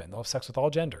sexually open. They'll have sex with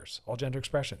all genders, all gender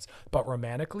expressions, but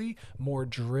romantically more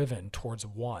driven towards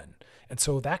one. And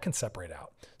so that can separate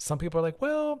out. Some people are like,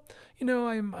 well,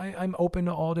 I'm open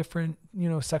to all different,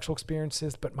 sexual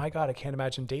experiences, but my God, I can't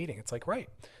imagine dating. It's like, right.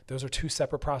 Those are two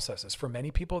separate processes. For many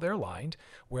people, they're aligned,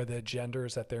 where the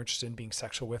genders that they're interested in being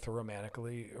sexual with or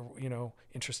romantically,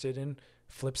 interested in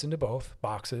flips into both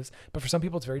boxes. But for some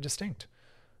people, it's very distinct,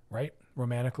 right?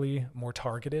 Romantically more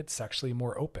targeted, sexually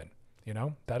more open,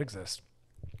 that exists.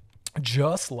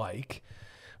 Just like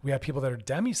we have people that are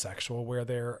demisexual, where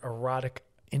their erotic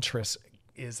interest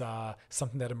is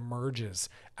something that emerges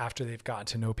after they've gotten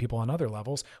to know people on other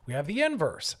levels. We have the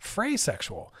inverse,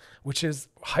 phrasexual, which is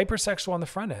hypersexual on the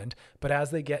front end, but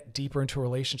as they get deeper into a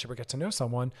relationship or get to know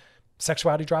someone,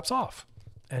 sexuality drops off.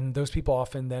 And those people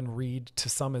often then read to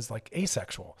some as like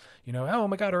asexual. Oh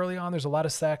my God, early on there's a lot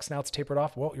of sex, now it's tapered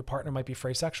off. Well, your partner might be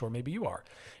phrasexual, or maybe you are.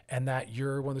 And that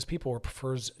you're one of those people who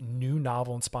prefers new,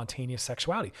 novel, and spontaneous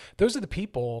sexuality. Those are the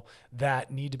people that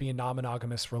need to be in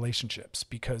non-monogamous relationships,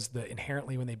 because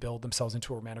inherently when they build themselves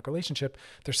into a romantic relationship,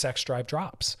 their sex drive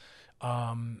drops.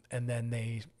 And then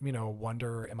they,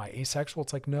 wonder, am I asexual?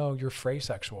 It's like, no, you're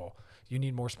phrasexual. You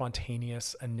need more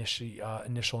spontaneous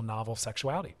initial novel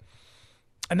sexuality.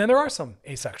 And then there are some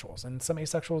asexuals, and some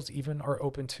asexuals even are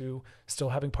open to still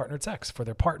having partnered sex for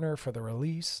their partner, for their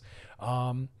release.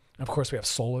 Of course, we have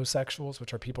solosexuals,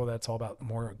 which are people that's all about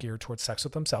more geared towards sex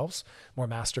with themselves, more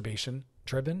masturbation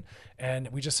driven. And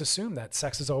we just assume that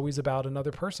sex is always about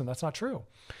another person. That's not true.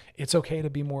 It's okay to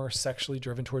be more sexually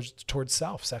driven towards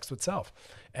self, sex with self.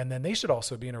 And then they should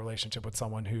also be in a relationship with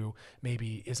someone who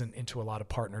maybe isn't into a lot of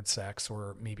partnered sex,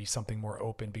 or maybe something more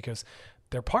open, because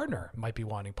their partner might be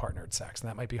wanting partnered sex, and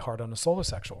that might be hard on a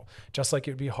solosexual, just like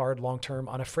it would be hard long-term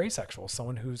on a phrasexual,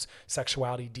 someone whose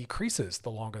sexuality decreases the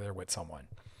longer they're with someone.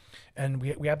 And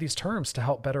we have these terms to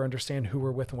help better understand who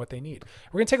we're with and what they need.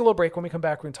 We're going to take a little break. When we come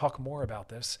back, we're going to talk more about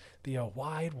this, the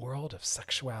wide world of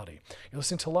sexuality. You're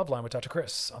listening to Loveline with Dr.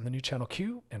 Chris on the new channel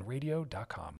Q and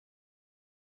radio.com.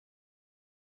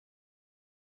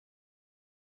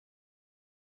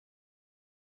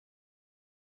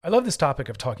 I love this topic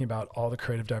of talking about all the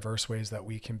creative, diverse ways that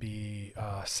we can be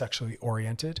sexually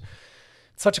oriented.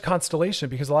 It's such a constellation,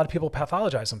 because a lot of people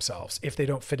pathologize themselves if they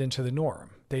don't fit into the norm.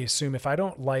 They assume, if I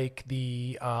don't like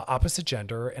the opposite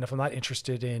gender, and if I'm not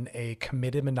interested in a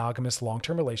committed, monogamous,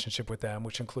 long-term relationship with them,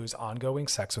 which includes ongoing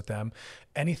sex with them,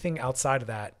 anything outside of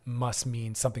that must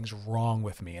mean something's wrong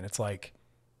with me. And it's like,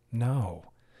 no.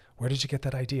 Where did you get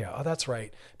that idea? Oh, that's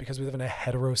right. Because we live in a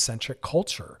heterocentric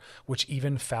culture, which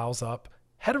even fouls up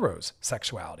heteros'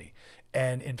 sexuality.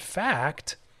 And in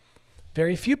fact,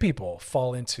 very few people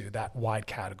fall into that wide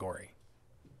category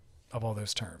of all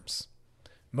those terms.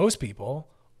 Most people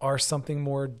are something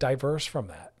more diverse from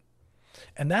that.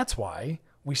 And that's why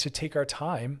we should take our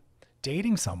time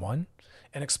dating someone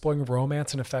and exploring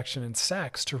romance and affection and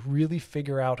sex to really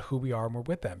figure out who we are when we're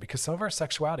with them. Because some of our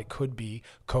sexuality could be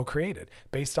co-created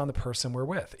based on the person we're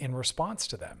with in response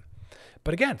to them.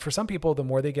 But again, for some people, the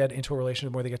more they get into a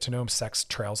relationship, the more they get to know them, sex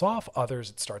trails off. Others,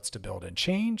 it starts to build and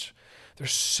change.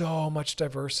 There's so much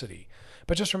diversity.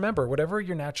 But just remember, whatever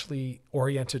you're naturally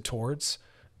oriented towards,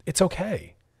 it's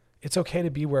okay. It's okay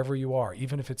to be wherever you are,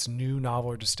 even if it's new,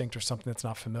 novel, or distinct, or something that's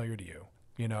not familiar to you,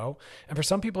 And for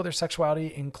some people, their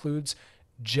sexuality includes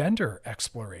gender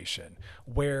exploration,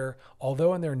 where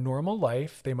although in their normal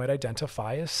life they might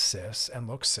identify as cis and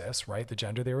look cis, right? The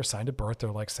gender they were assigned at birth,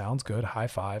 they're like, sounds good, high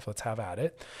five, let's have at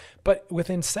it. But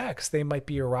within sex, they might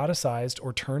be eroticized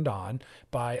or turned on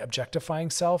by objectifying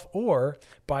self, or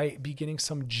by beginning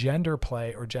some gender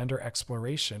play or gender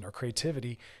exploration or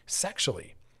creativity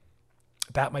sexually.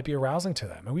 That might be arousing to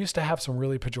them. And we used to have some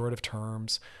really pejorative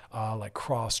terms like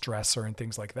cross-dresser and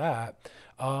things like that.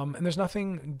 And there's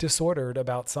nothing disordered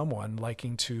about someone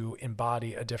liking to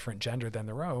embody a different gender than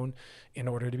their own in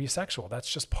order to be sexual. That's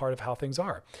just part of how things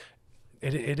are.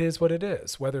 It is what it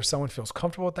is. Whether someone feels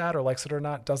comfortable with that or likes it or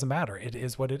not, doesn't matter. It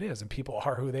is what it is. And people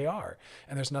are who they are.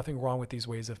 And there's nothing wrong with these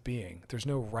ways of being. There's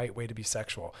no right way to be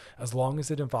sexual. As long as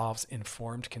it involves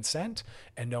informed consent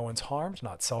and no one's harmed,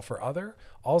 not self or other,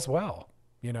 all's well.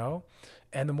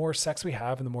 And the more sex we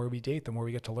have and the more we date, the more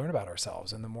we get to learn about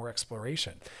ourselves and the more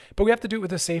exploration. But we have to do it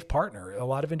with a safe partner. A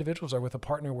lot of individuals are with a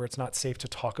partner where it's not safe to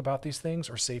talk about these things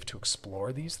or safe to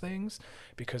explore these things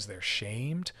because they're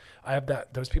shamed. I have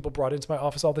those people brought into my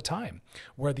office all the time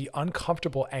where the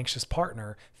uncomfortable, anxious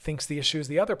partner thinks the issue is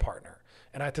the other partner.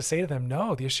 And I have to say to them,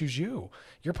 no, the issue is you.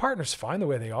 Your partner's fine the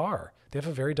way they are. They have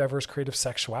a very diverse creative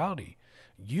sexuality.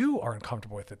 You are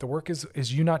uncomfortable with it. The work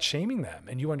is you not shaming them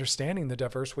and you understanding the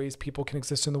diverse ways people can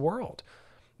exist in the world.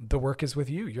 The work is with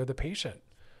you. You're the patient.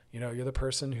 You're the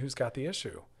person who's got the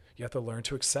issue. You have to learn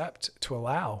to accept, to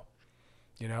allow,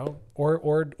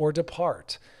 or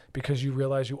depart because you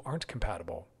realize you aren't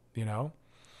compatible,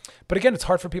 But again, it's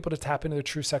hard for people to tap into their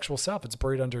true sexual self. It's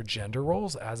buried under gender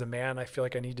roles. As a man, I feel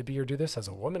like I need to be or do this. As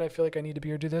a woman, I feel like I need to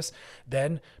be or do this.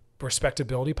 Then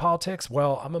respectability politics.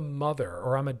 Well, I'm a mother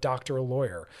or I'm a doctor or a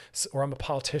lawyer or I'm a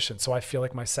politician. So I feel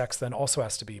like my sex then also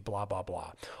has to be blah, blah,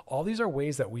 blah. All these are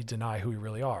ways that we deny who we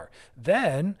really are.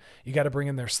 Then you got to bring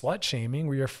in their slut shaming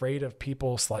where you're afraid of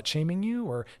people slut shaming you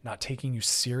or not taking you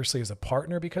seriously as a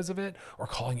partner because of it or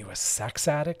calling you a sex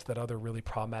addict, that other really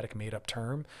problematic made up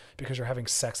term because you're having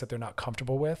sex that they're not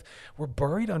comfortable with. We're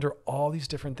buried under all these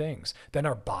different things. Then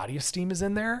our body esteem is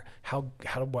in there. How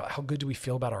good do we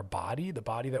feel about our body? The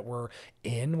body that we're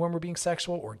in when we're being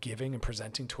sexual or giving and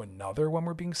presenting to another when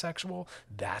we're being sexual,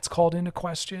 that's called into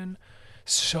question.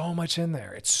 So much in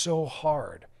there. It's so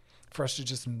hard for us to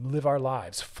just live our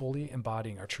lives fully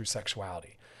embodying our true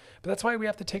sexuality. But that's why we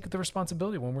have to take the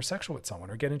responsibility when we're sexual with someone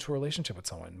or get into a relationship with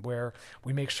someone where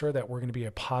we make sure that we're going to be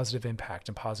a positive impact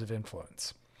and positive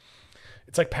influence.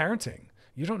 It's like parenting.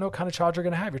 You don't know what kind of child you're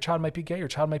going to have. Your child might be gay. Your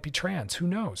child might be trans. Who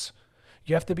knows?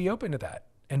 You have to be open to that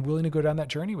and willing to go down that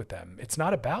journey with them. It's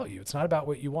not about you. It's not about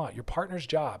what you want. Your partner's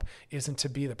job isn't to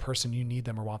be the person you need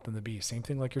them or want them to be. Same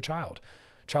thing like your child.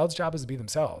 Child's job is to be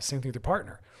themselves. Same thing with your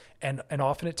partner. And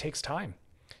often it takes time.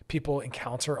 People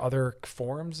encounter other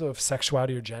forms of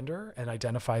sexuality or gender and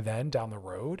identify then down the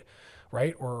road,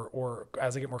 right? Or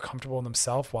as they get more comfortable in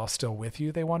themselves while still with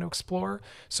you, they want to explore.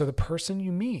 So the person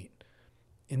you meet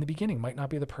in the beginning might not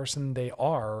be the person they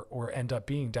are or end up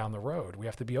being down the road. We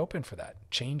have to be open for that.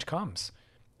 Change comes.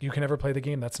 You can never play the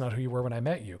game. That's not who you were when I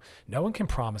met you. No one can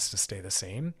promise to stay the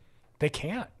same. They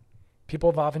can't. People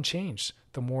evolve and change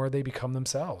the more they become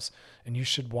themselves. And you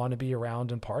should want to be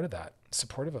around and part of that,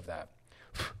 supportive of that.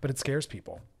 But it scares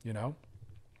people,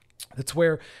 That's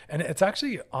where, and it's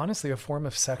actually honestly a form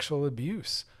of sexual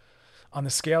abuse. On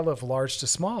the scale of large to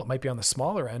small, it might be on the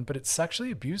smaller end, but it's sexually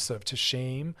abusive to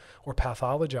shame or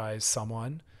pathologize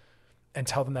someone and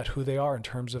tell them that who they are in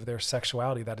terms of their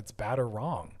sexuality, that it's bad or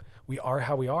wrong. We are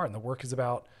how we are. And the work is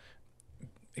about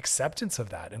acceptance of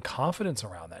that and confidence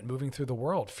around that and moving through the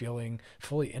world, feeling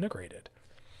fully integrated.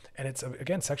 And it's,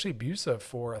 again, sexually abusive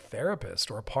for a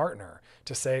therapist or a partner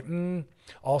to say,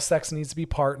 all sex needs to be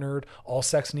partnered. All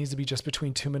sex needs to be just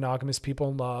between two monogamous people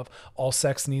in love. All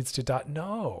sex needs to die.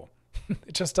 No,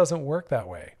 it just doesn't work that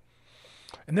way.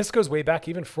 And this goes way back,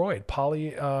 even Freud,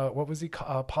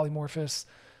 polymorphous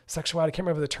sexuality. I can't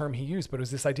remember the term he used, but it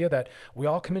was this idea that we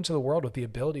all come into the world with the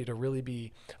ability to really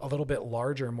be a little bit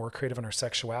larger and more creative in our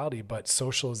sexuality, but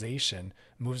socialization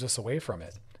moves us away from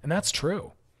it. And that's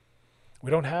true. We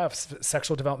don't have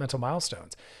sexual developmental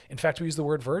milestones. In fact, we use the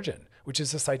word virgin, which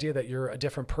is this idea that you're a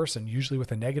different person, usually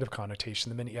with a negative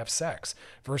connotation the minute you have sex,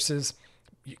 versus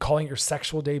calling it your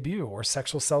sexual debut or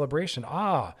sexual celebration.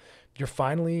 You're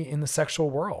finally in the sexual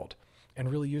world,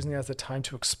 and really using it as a time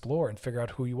to explore and figure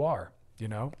out who you are,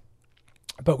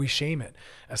 But we shame it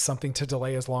as something to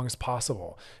delay as long as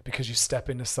possible because you step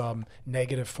into some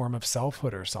negative form of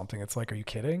selfhood or something. It's like, are you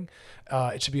kidding?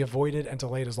 It should be avoided and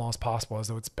delayed as long as possible, as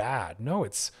though it's bad. No,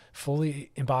 it's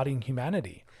fully embodying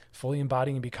humanity, fully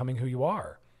embodying and becoming who you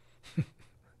are,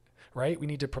 right? We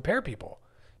need to prepare people,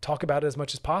 talk about it as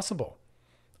much as possible,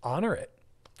 honor it,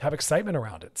 have excitement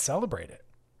around it, celebrate it,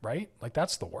 right? Like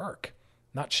that's the work.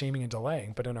 Not shaming and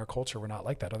delaying, but in our culture, we're not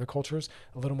like that. Other cultures,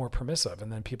 a little more permissive.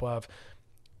 And then people have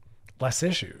less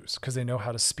issues because they know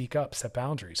how to speak up, set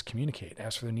boundaries, communicate,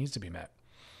 ask for their needs to be met.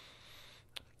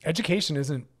 Education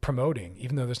isn't promoting,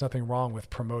 even though there's nothing wrong with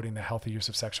promoting the healthy use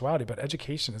of sexuality, but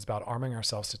education is about arming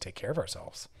ourselves to take care of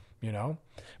ourselves, But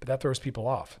that throws people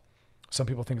off. Some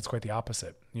people think it's quite the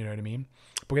opposite, you know what I mean?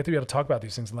 But we have to be able to talk about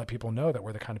these things and let people know that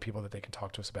we're the kind of people that they can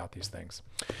talk to us about these things.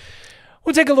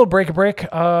 We'll take a little break.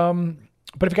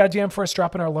 But if you got a DM for us,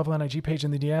 drop in our Loveline IG page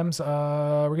in the DMs.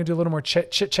 We're going to do a little more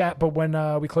chit chat, but when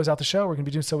we close out the show, we're going to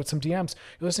be doing so with some DMs.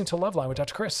 You're listening to Loveline with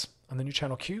Dr. Chris on the new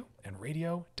channel Q and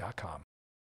radio.com.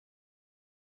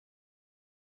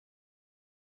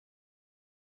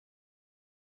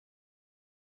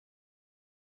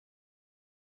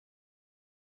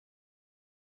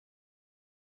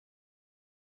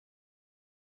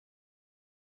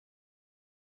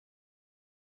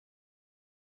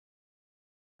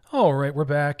 All right, we're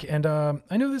back, and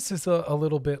I know this is a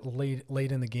little bit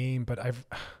late in the game, but I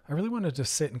really wanted to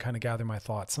sit and kind of gather my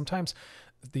thoughts. Sometimes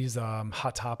these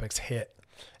hot topics hit,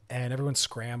 and everyone's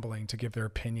scrambling to give their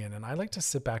opinion, and I like to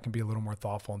sit back and be a little more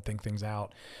thoughtful and think things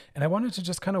out. And I wanted to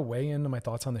just kind of weigh into my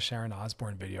thoughts on the Sharon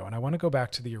Osbourne video, and I want to go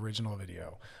back to the original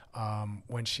video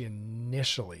when she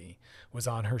initially was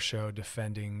on her show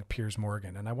defending Piers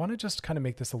Morgan, and I want to just kind of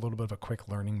make this a little bit of a quick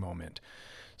learning moment.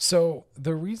 So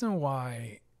the reason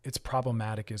why it's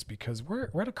problematic is because we're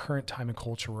at a current time and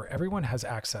culture where everyone has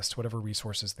access to whatever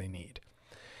resources they need.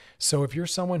 So if you're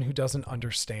someone who doesn't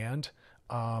understand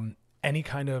any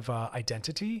kind of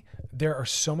identity, there are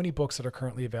so many books that are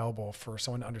currently available for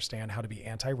someone to understand how to be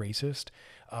anti-racist,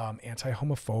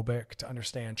 anti-homophobic, to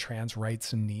understand trans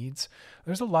rights and needs.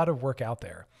 There's a lot of work out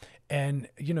there. And,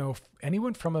 you know,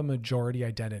 anyone from a majority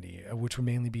identity, which would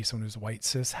mainly be someone who's white,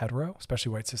 cis, hetero,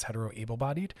 especially white, cis, hetero,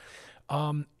 able-bodied,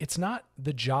 it's not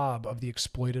the job of the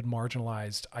exploited,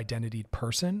 marginalized, identitied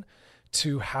person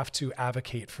to have to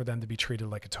advocate for them to be treated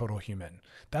like a total human.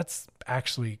 That's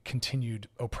actually continued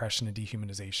oppression and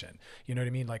dehumanization. You know what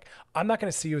I mean? Like, I'm not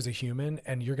going to see you as a human,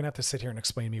 and you're going to have to sit here and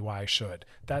explain to me why I should.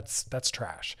 That's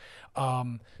trash.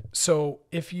 So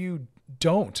if you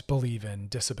don't believe in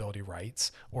disability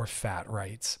rights or fat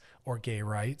rights or gay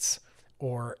rights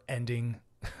or ending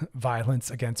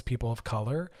violence against people of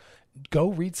color, go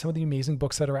read some of the amazing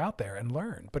books that are out there and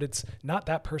learn. But it's not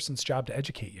that person's job to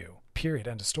educate you, period,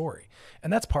 end of story.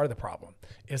 And that's part of the problem,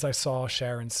 is I saw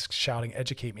Sharon shouting,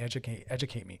 educate me, educate,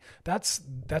 educate me. That's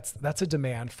a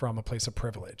demand from a place of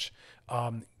privilege.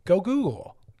 Go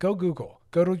Google, go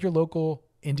to your local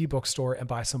indie bookstore and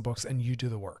buy some books, and you do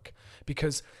the work.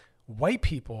 Because white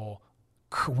people,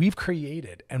 we've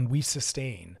created and we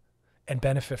sustain and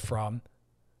benefit from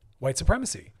white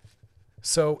supremacy.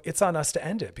 So it's on us to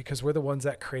end it, because we're the ones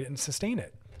that create it and sustain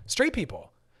it. Straight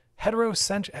people,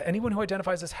 anyone who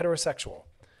identifies as heterosexual,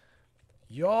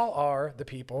 y'all are the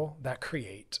people that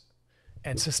create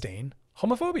and sustain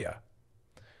homophobia.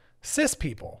 Cis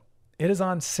people, it is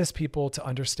on cis people to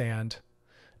understand.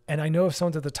 And I know if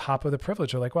someone's at the top of the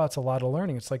privilege, they're like, well, it's a lot of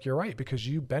learning. It's like, you're right, because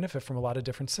you benefit from a lot of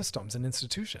different systems and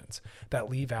institutions that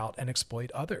leave out and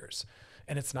exploit others.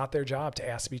 And it's not their job to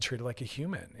ask to be treated like a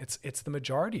human. It's the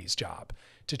majority's job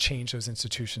to change those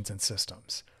institutions and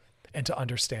systems and to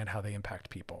understand how they impact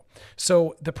people.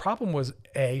 So the problem was,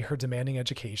 her demanding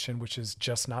education, which is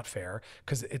just not fair,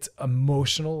 because it's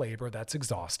emotional labor that's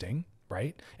exhausting,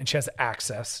 right? And she has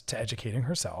access to educating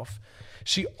herself.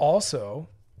 She also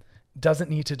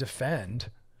doesn't need to defend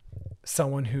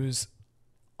someone who's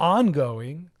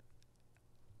ongoing,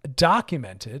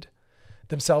 documented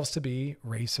themselves to be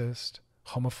racist,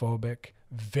 homophobic,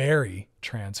 very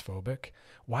transphobic.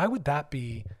 Why would that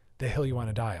be the hill you want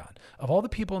to die on? Of all the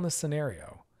people in this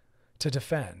scenario to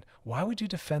defend, why would you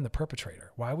defend the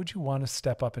perpetrator? Why would you want to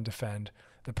step up and defend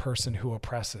the person who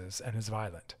oppresses and is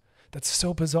violent? That's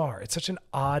so bizarre. It's such an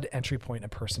odd entry point in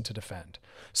person to defend.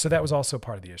 So that was also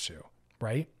part of the issue,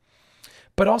 right?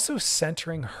 But also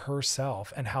centering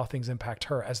herself and how things impact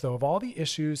her, as though of all the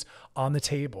issues on the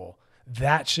table,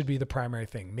 that should be the primary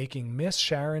thing, making Miss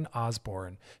Sharon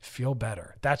Osbourne feel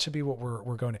better. That should be what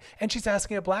we're going to. And she's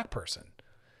asking a black person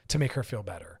to make her feel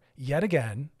better. Yet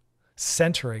again,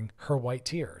 centering her white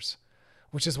tears,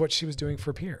 which is what she was doing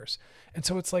for Piers. And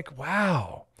so it's like,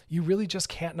 wow, you really just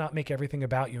can't not make everything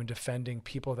about you and defending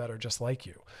people that are just like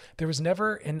you. There was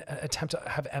never an attempt to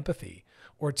have empathy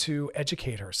or to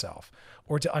educate herself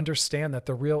or to understand that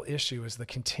the real issue is the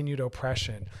continued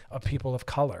oppression of people of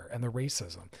color and the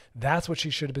racism. That's what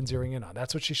she should have been zeroing in on.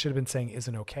 That's what she should have been saying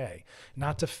isn't okay,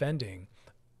 not defending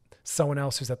someone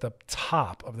else who's at the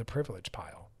top of the privilege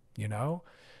pile, you know?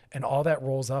 And all that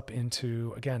rolls up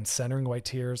into, again, centering white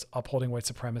tears, upholding white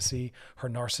supremacy, her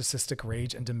narcissistic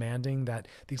rage, and demanding that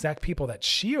the exact people that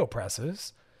she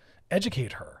oppresses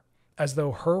educate her, as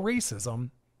though her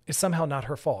racism is somehow not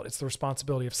her fault. It's the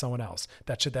responsibility of someone else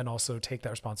that should then also take that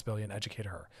responsibility and educate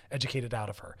it out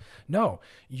of her. No,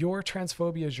 your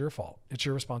transphobia is your fault. It's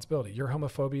your responsibility. Your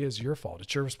homophobia is your fault.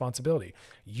 It's your responsibility.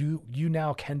 You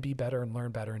now can be better and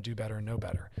learn better and do better and know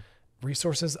better.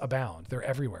 Resources abound. They're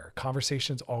everywhere.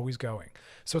 Conversation's always going.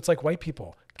 So it's like white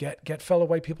people, get fellow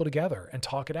white people together and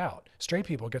talk it out. Straight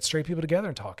people, get straight people together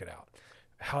and talk it out.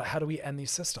 How do we end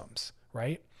these systems,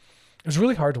 right? It was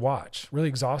really hard to watch, really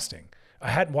exhausting. I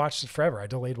hadn't watched it forever. I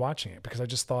delayed watching it because I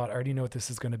just thought, I already know what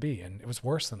this is going to be. And it was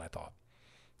worse than I thought,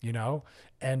 you know?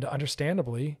 And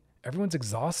understandably, everyone's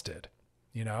exhausted,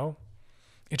 you know?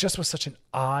 It just was such an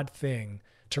odd thing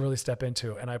to really step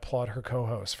into. And I applaud her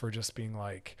co-host for just being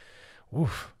like,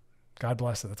 oof, God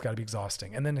bless it. That's got to be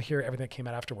exhausting. And then to hear everything that came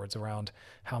out afterwards around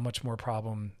how much more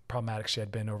problematic she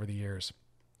had been over the years.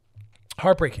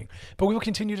 Heartbreaking. But we will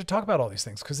continue to talk about all these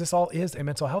things because this all is a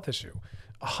mental health issue.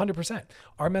 100%.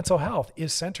 Our mental health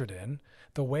is centered in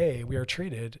the way we are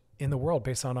treated in the world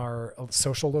based on our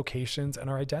social locations and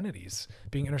our identities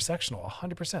being intersectional.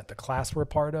 100%. The class we're a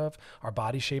part of, our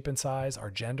body shape and size, our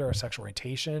gender, our sexual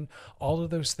orientation, all of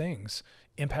those things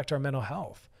impact our mental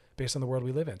health based on the world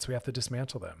we live in. So we have to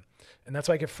dismantle them. And that's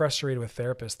why I get frustrated with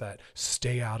therapists that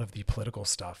stay out of the political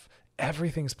stuff.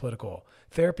 Everything's political.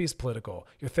 Therapy is political.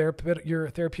 Your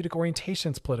therapeutic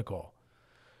orientation's political.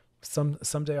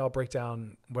 Someday I'll break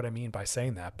down what I mean by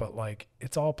saying that, but like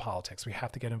it's all politics. We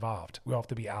have to get involved. We all have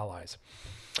to be allies.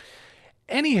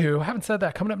 Anywho, having said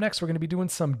that, coming up next, we're going to be doing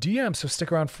some DMs. So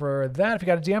stick around for that. If you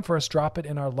got a DM for us, drop it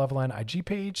in our Loveline IG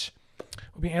page.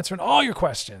 We'll be answering all your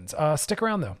questions. Stick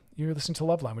around though. You're listening to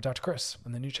Loveline with Dr. Chris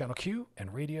on the new channel Q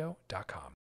and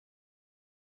radio.com.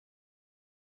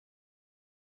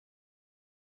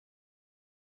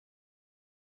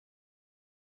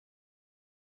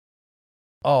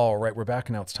 All right, we're back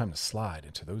and now it's time to slide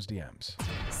into those DMs.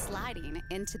 Sliding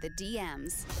into the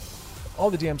DMs.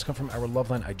 All the DMs come from our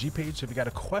Loveline IG page. So if you got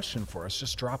a question for us,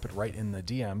 just drop it right in the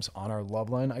DMs on our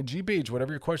Loveline IG page.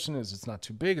 Whatever your question is, it's not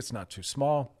too big, it's not too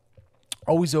small.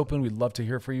 Always open. We'd love to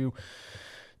hear from you.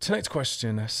 Tonight's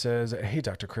question says, hey,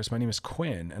 Dr. Chris, my name is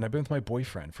Quinn, and I've been with my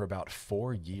boyfriend for about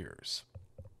 4 years.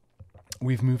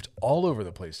 We've moved all over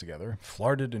the place together,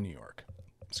 Florida to New York,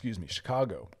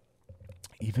 Chicago,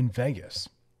 even Vegas.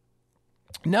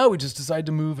 Now we just decided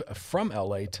to move from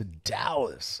LA to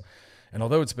Dallas. And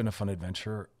although it's been a fun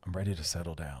adventure, I'm ready to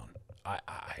settle down. I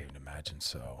imagine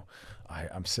so.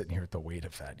 I'm sitting here at the weight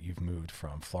of that. You've moved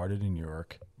from Florida to New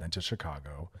York, then to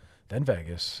Chicago, then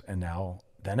Vegas, and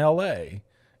then LA,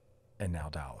 and now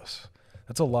Dallas.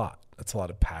 That's a lot. That's a lot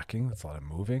of packing. That's a lot of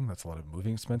moving. That's a lot of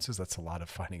moving expenses. That's a lot of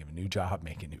finding a new job,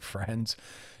 making new friends,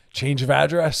 change of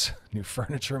address, new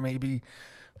furniture maybe.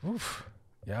 Oof.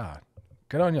 Yeah.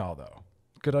 Good on y'all, though.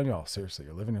 Good on y'all. Seriously,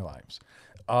 you're living your lives.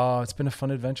 It's been a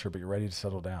fun adventure, but you're ready to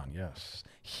settle down. Yes.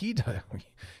 He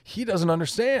doesn't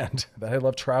understand that I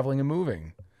love traveling and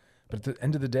moving. But at the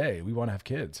end of the day, we want to have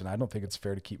kids, and I don't think it's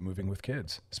fair to keep moving with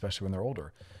kids, especially when they're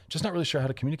older. Just not really sure how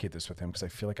to communicate this with him because I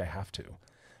feel like I have to.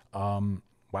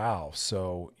 Wow.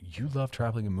 So you love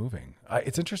traveling and moving.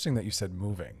 It's interesting that you said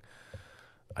moving.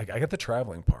 I get the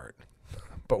traveling part,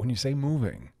 but when you say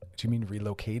moving, do you mean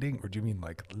relocating or do you mean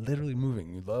like literally moving?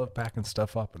 You love packing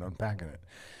stuff up and unpacking it.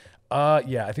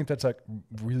 Yeah, I think that's like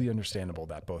really understandable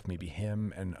that both maybe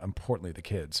him and importantly the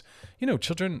kids,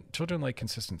 children like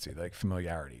consistency, like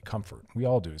familiarity, comfort. We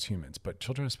all do as humans, but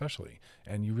children especially.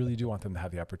 And you really do want them to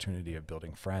have the opportunity of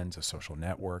building friends, a social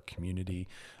network, community.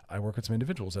 I work with some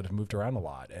individuals that have moved around a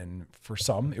lot. And for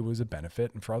some, it was a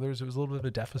benefit. And for others, it was a little bit of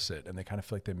a deficit. And they kind of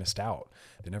feel like they missed out.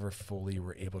 They never fully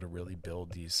were able to really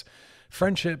build these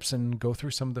friendships and go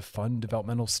through some of the fun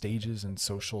developmental stages and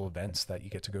social events that you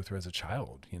get to go through as a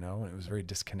child, and it was very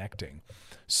disconnecting.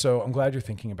 So I'm glad you're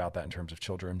thinking about that in terms of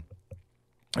children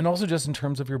and also just in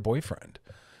terms of your boyfriend.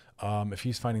 If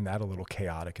he's finding that a little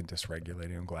chaotic and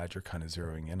dysregulating, I'm glad you're kind of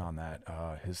zeroing in on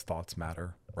that. His thoughts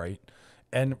matter, right?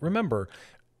 And remember,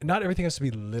 not everything has to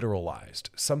be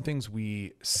literalized. Some things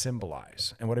we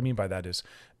symbolize. And what I mean by that is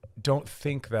don't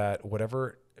think that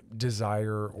whatever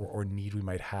desire or need we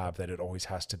might have, that it always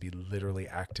has to be literally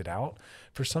acted out.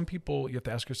 For some people, you have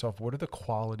to ask yourself, what are the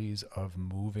qualities of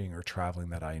moving or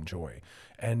traveling that I enjoy?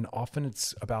 And often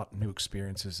it's about new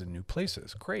experiences and new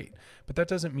places. Great. But that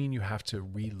doesn't mean you have to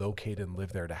relocate and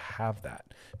live there to have that.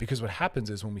 Because what happens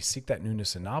is when we seek that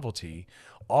newness and novelty,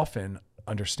 often,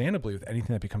 understandably, with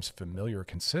anything that becomes familiar or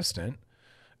consistent,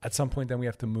 at some point then we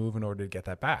have to move in order to get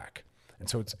that back. And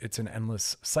so it's an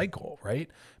endless cycle, right?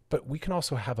 But we can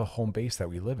also have a home base that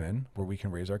we live in where we can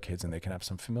raise our kids and they can have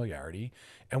some familiarity,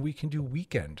 and we can do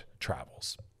weekend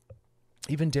travels,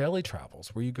 even daily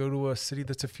travels where you go to a city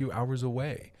that's a few hours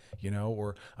away,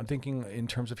 or I'm thinking in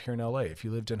terms of here in LA, if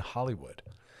you lived in Hollywood,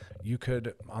 you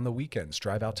could on the weekends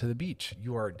drive out to the beach.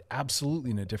 You are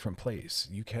absolutely in a different place.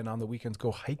 You can on the weekends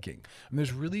go hiking. And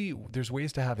there's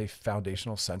ways to have a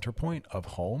foundational center point of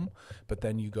home, but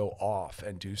then you go off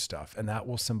and do stuff. And that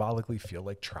will symbolically feel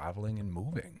like traveling and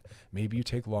moving. Maybe you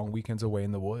take long weekends away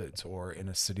in the woods or in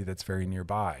a city that's very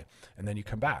nearby, and then you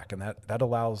come back. And that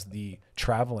allows the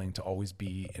traveling to always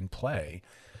be in play.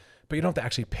 But you don't have to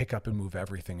actually pick up and move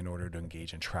everything in order to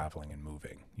engage in traveling and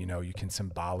moving. You can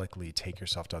symbolically take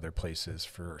yourself to other places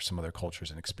for some other cultures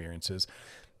and experiences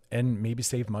and maybe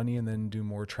save money and then do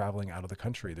more traveling out of the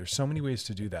country. There's so many ways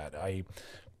to do that.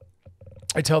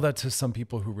 I tell that to some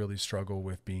people who really struggle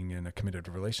with being in a committed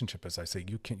relationship. As I say,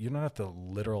 you don't have to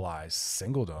literalize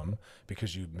singledom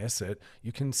because you miss it.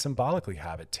 You can symbolically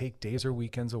have it. Take days or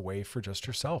weekends away for just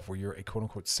yourself, where you're a quote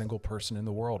unquote single person in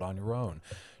the world on your own,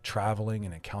 traveling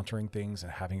and encountering things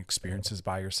and having experiences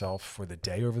by yourself for the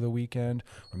day over the weekend,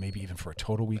 or maybe even for a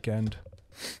total weekend.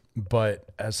 But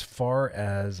as far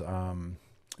as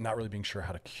not really being sure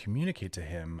how to communicate to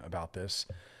him about this,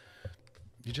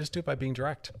 you just do it by being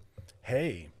direct.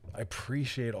 Hey, I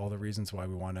appreciate all the reasons why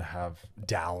we want to have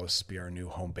Dallas be our new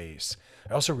home base.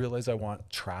 I also realize I want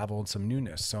travel and some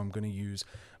newness. So I'm going to use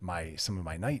some of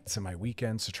my nights and my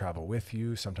weekends to travel with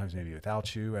you, sometimes maybe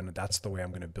without you. And that's the way I'm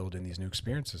going to build in these new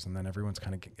experiences. And then everyone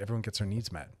gets their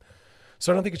needs met.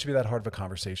 So I don't think it should be that hard of a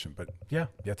conversation, but yeah,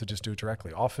 you have to just do it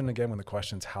directly. Often, again, when the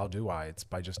question's how do I, it's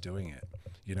by just doing it,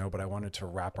 but I wanted to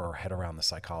wrap our head around the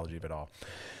psychology of it all.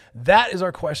 That is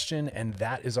our question, and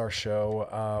that is our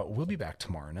show. We'll be back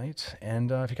tomorrow night. And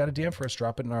if you got a DM for us,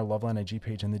 drop it in our Loveline IG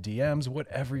page in the DMs.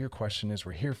 Whatever your question is,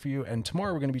 we're here for you. And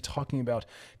tomorrow we're going to be talking about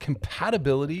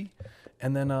compatibility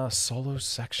and then solo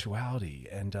sexuality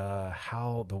and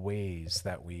how the ways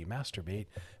that we masturbate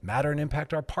matter and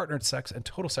impact our partnered sex and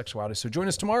total sexuality. So join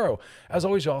us tomorrow. As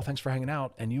always, y'all, thanks for hanging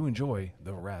out, and you enjoy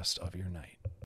the rest of your night.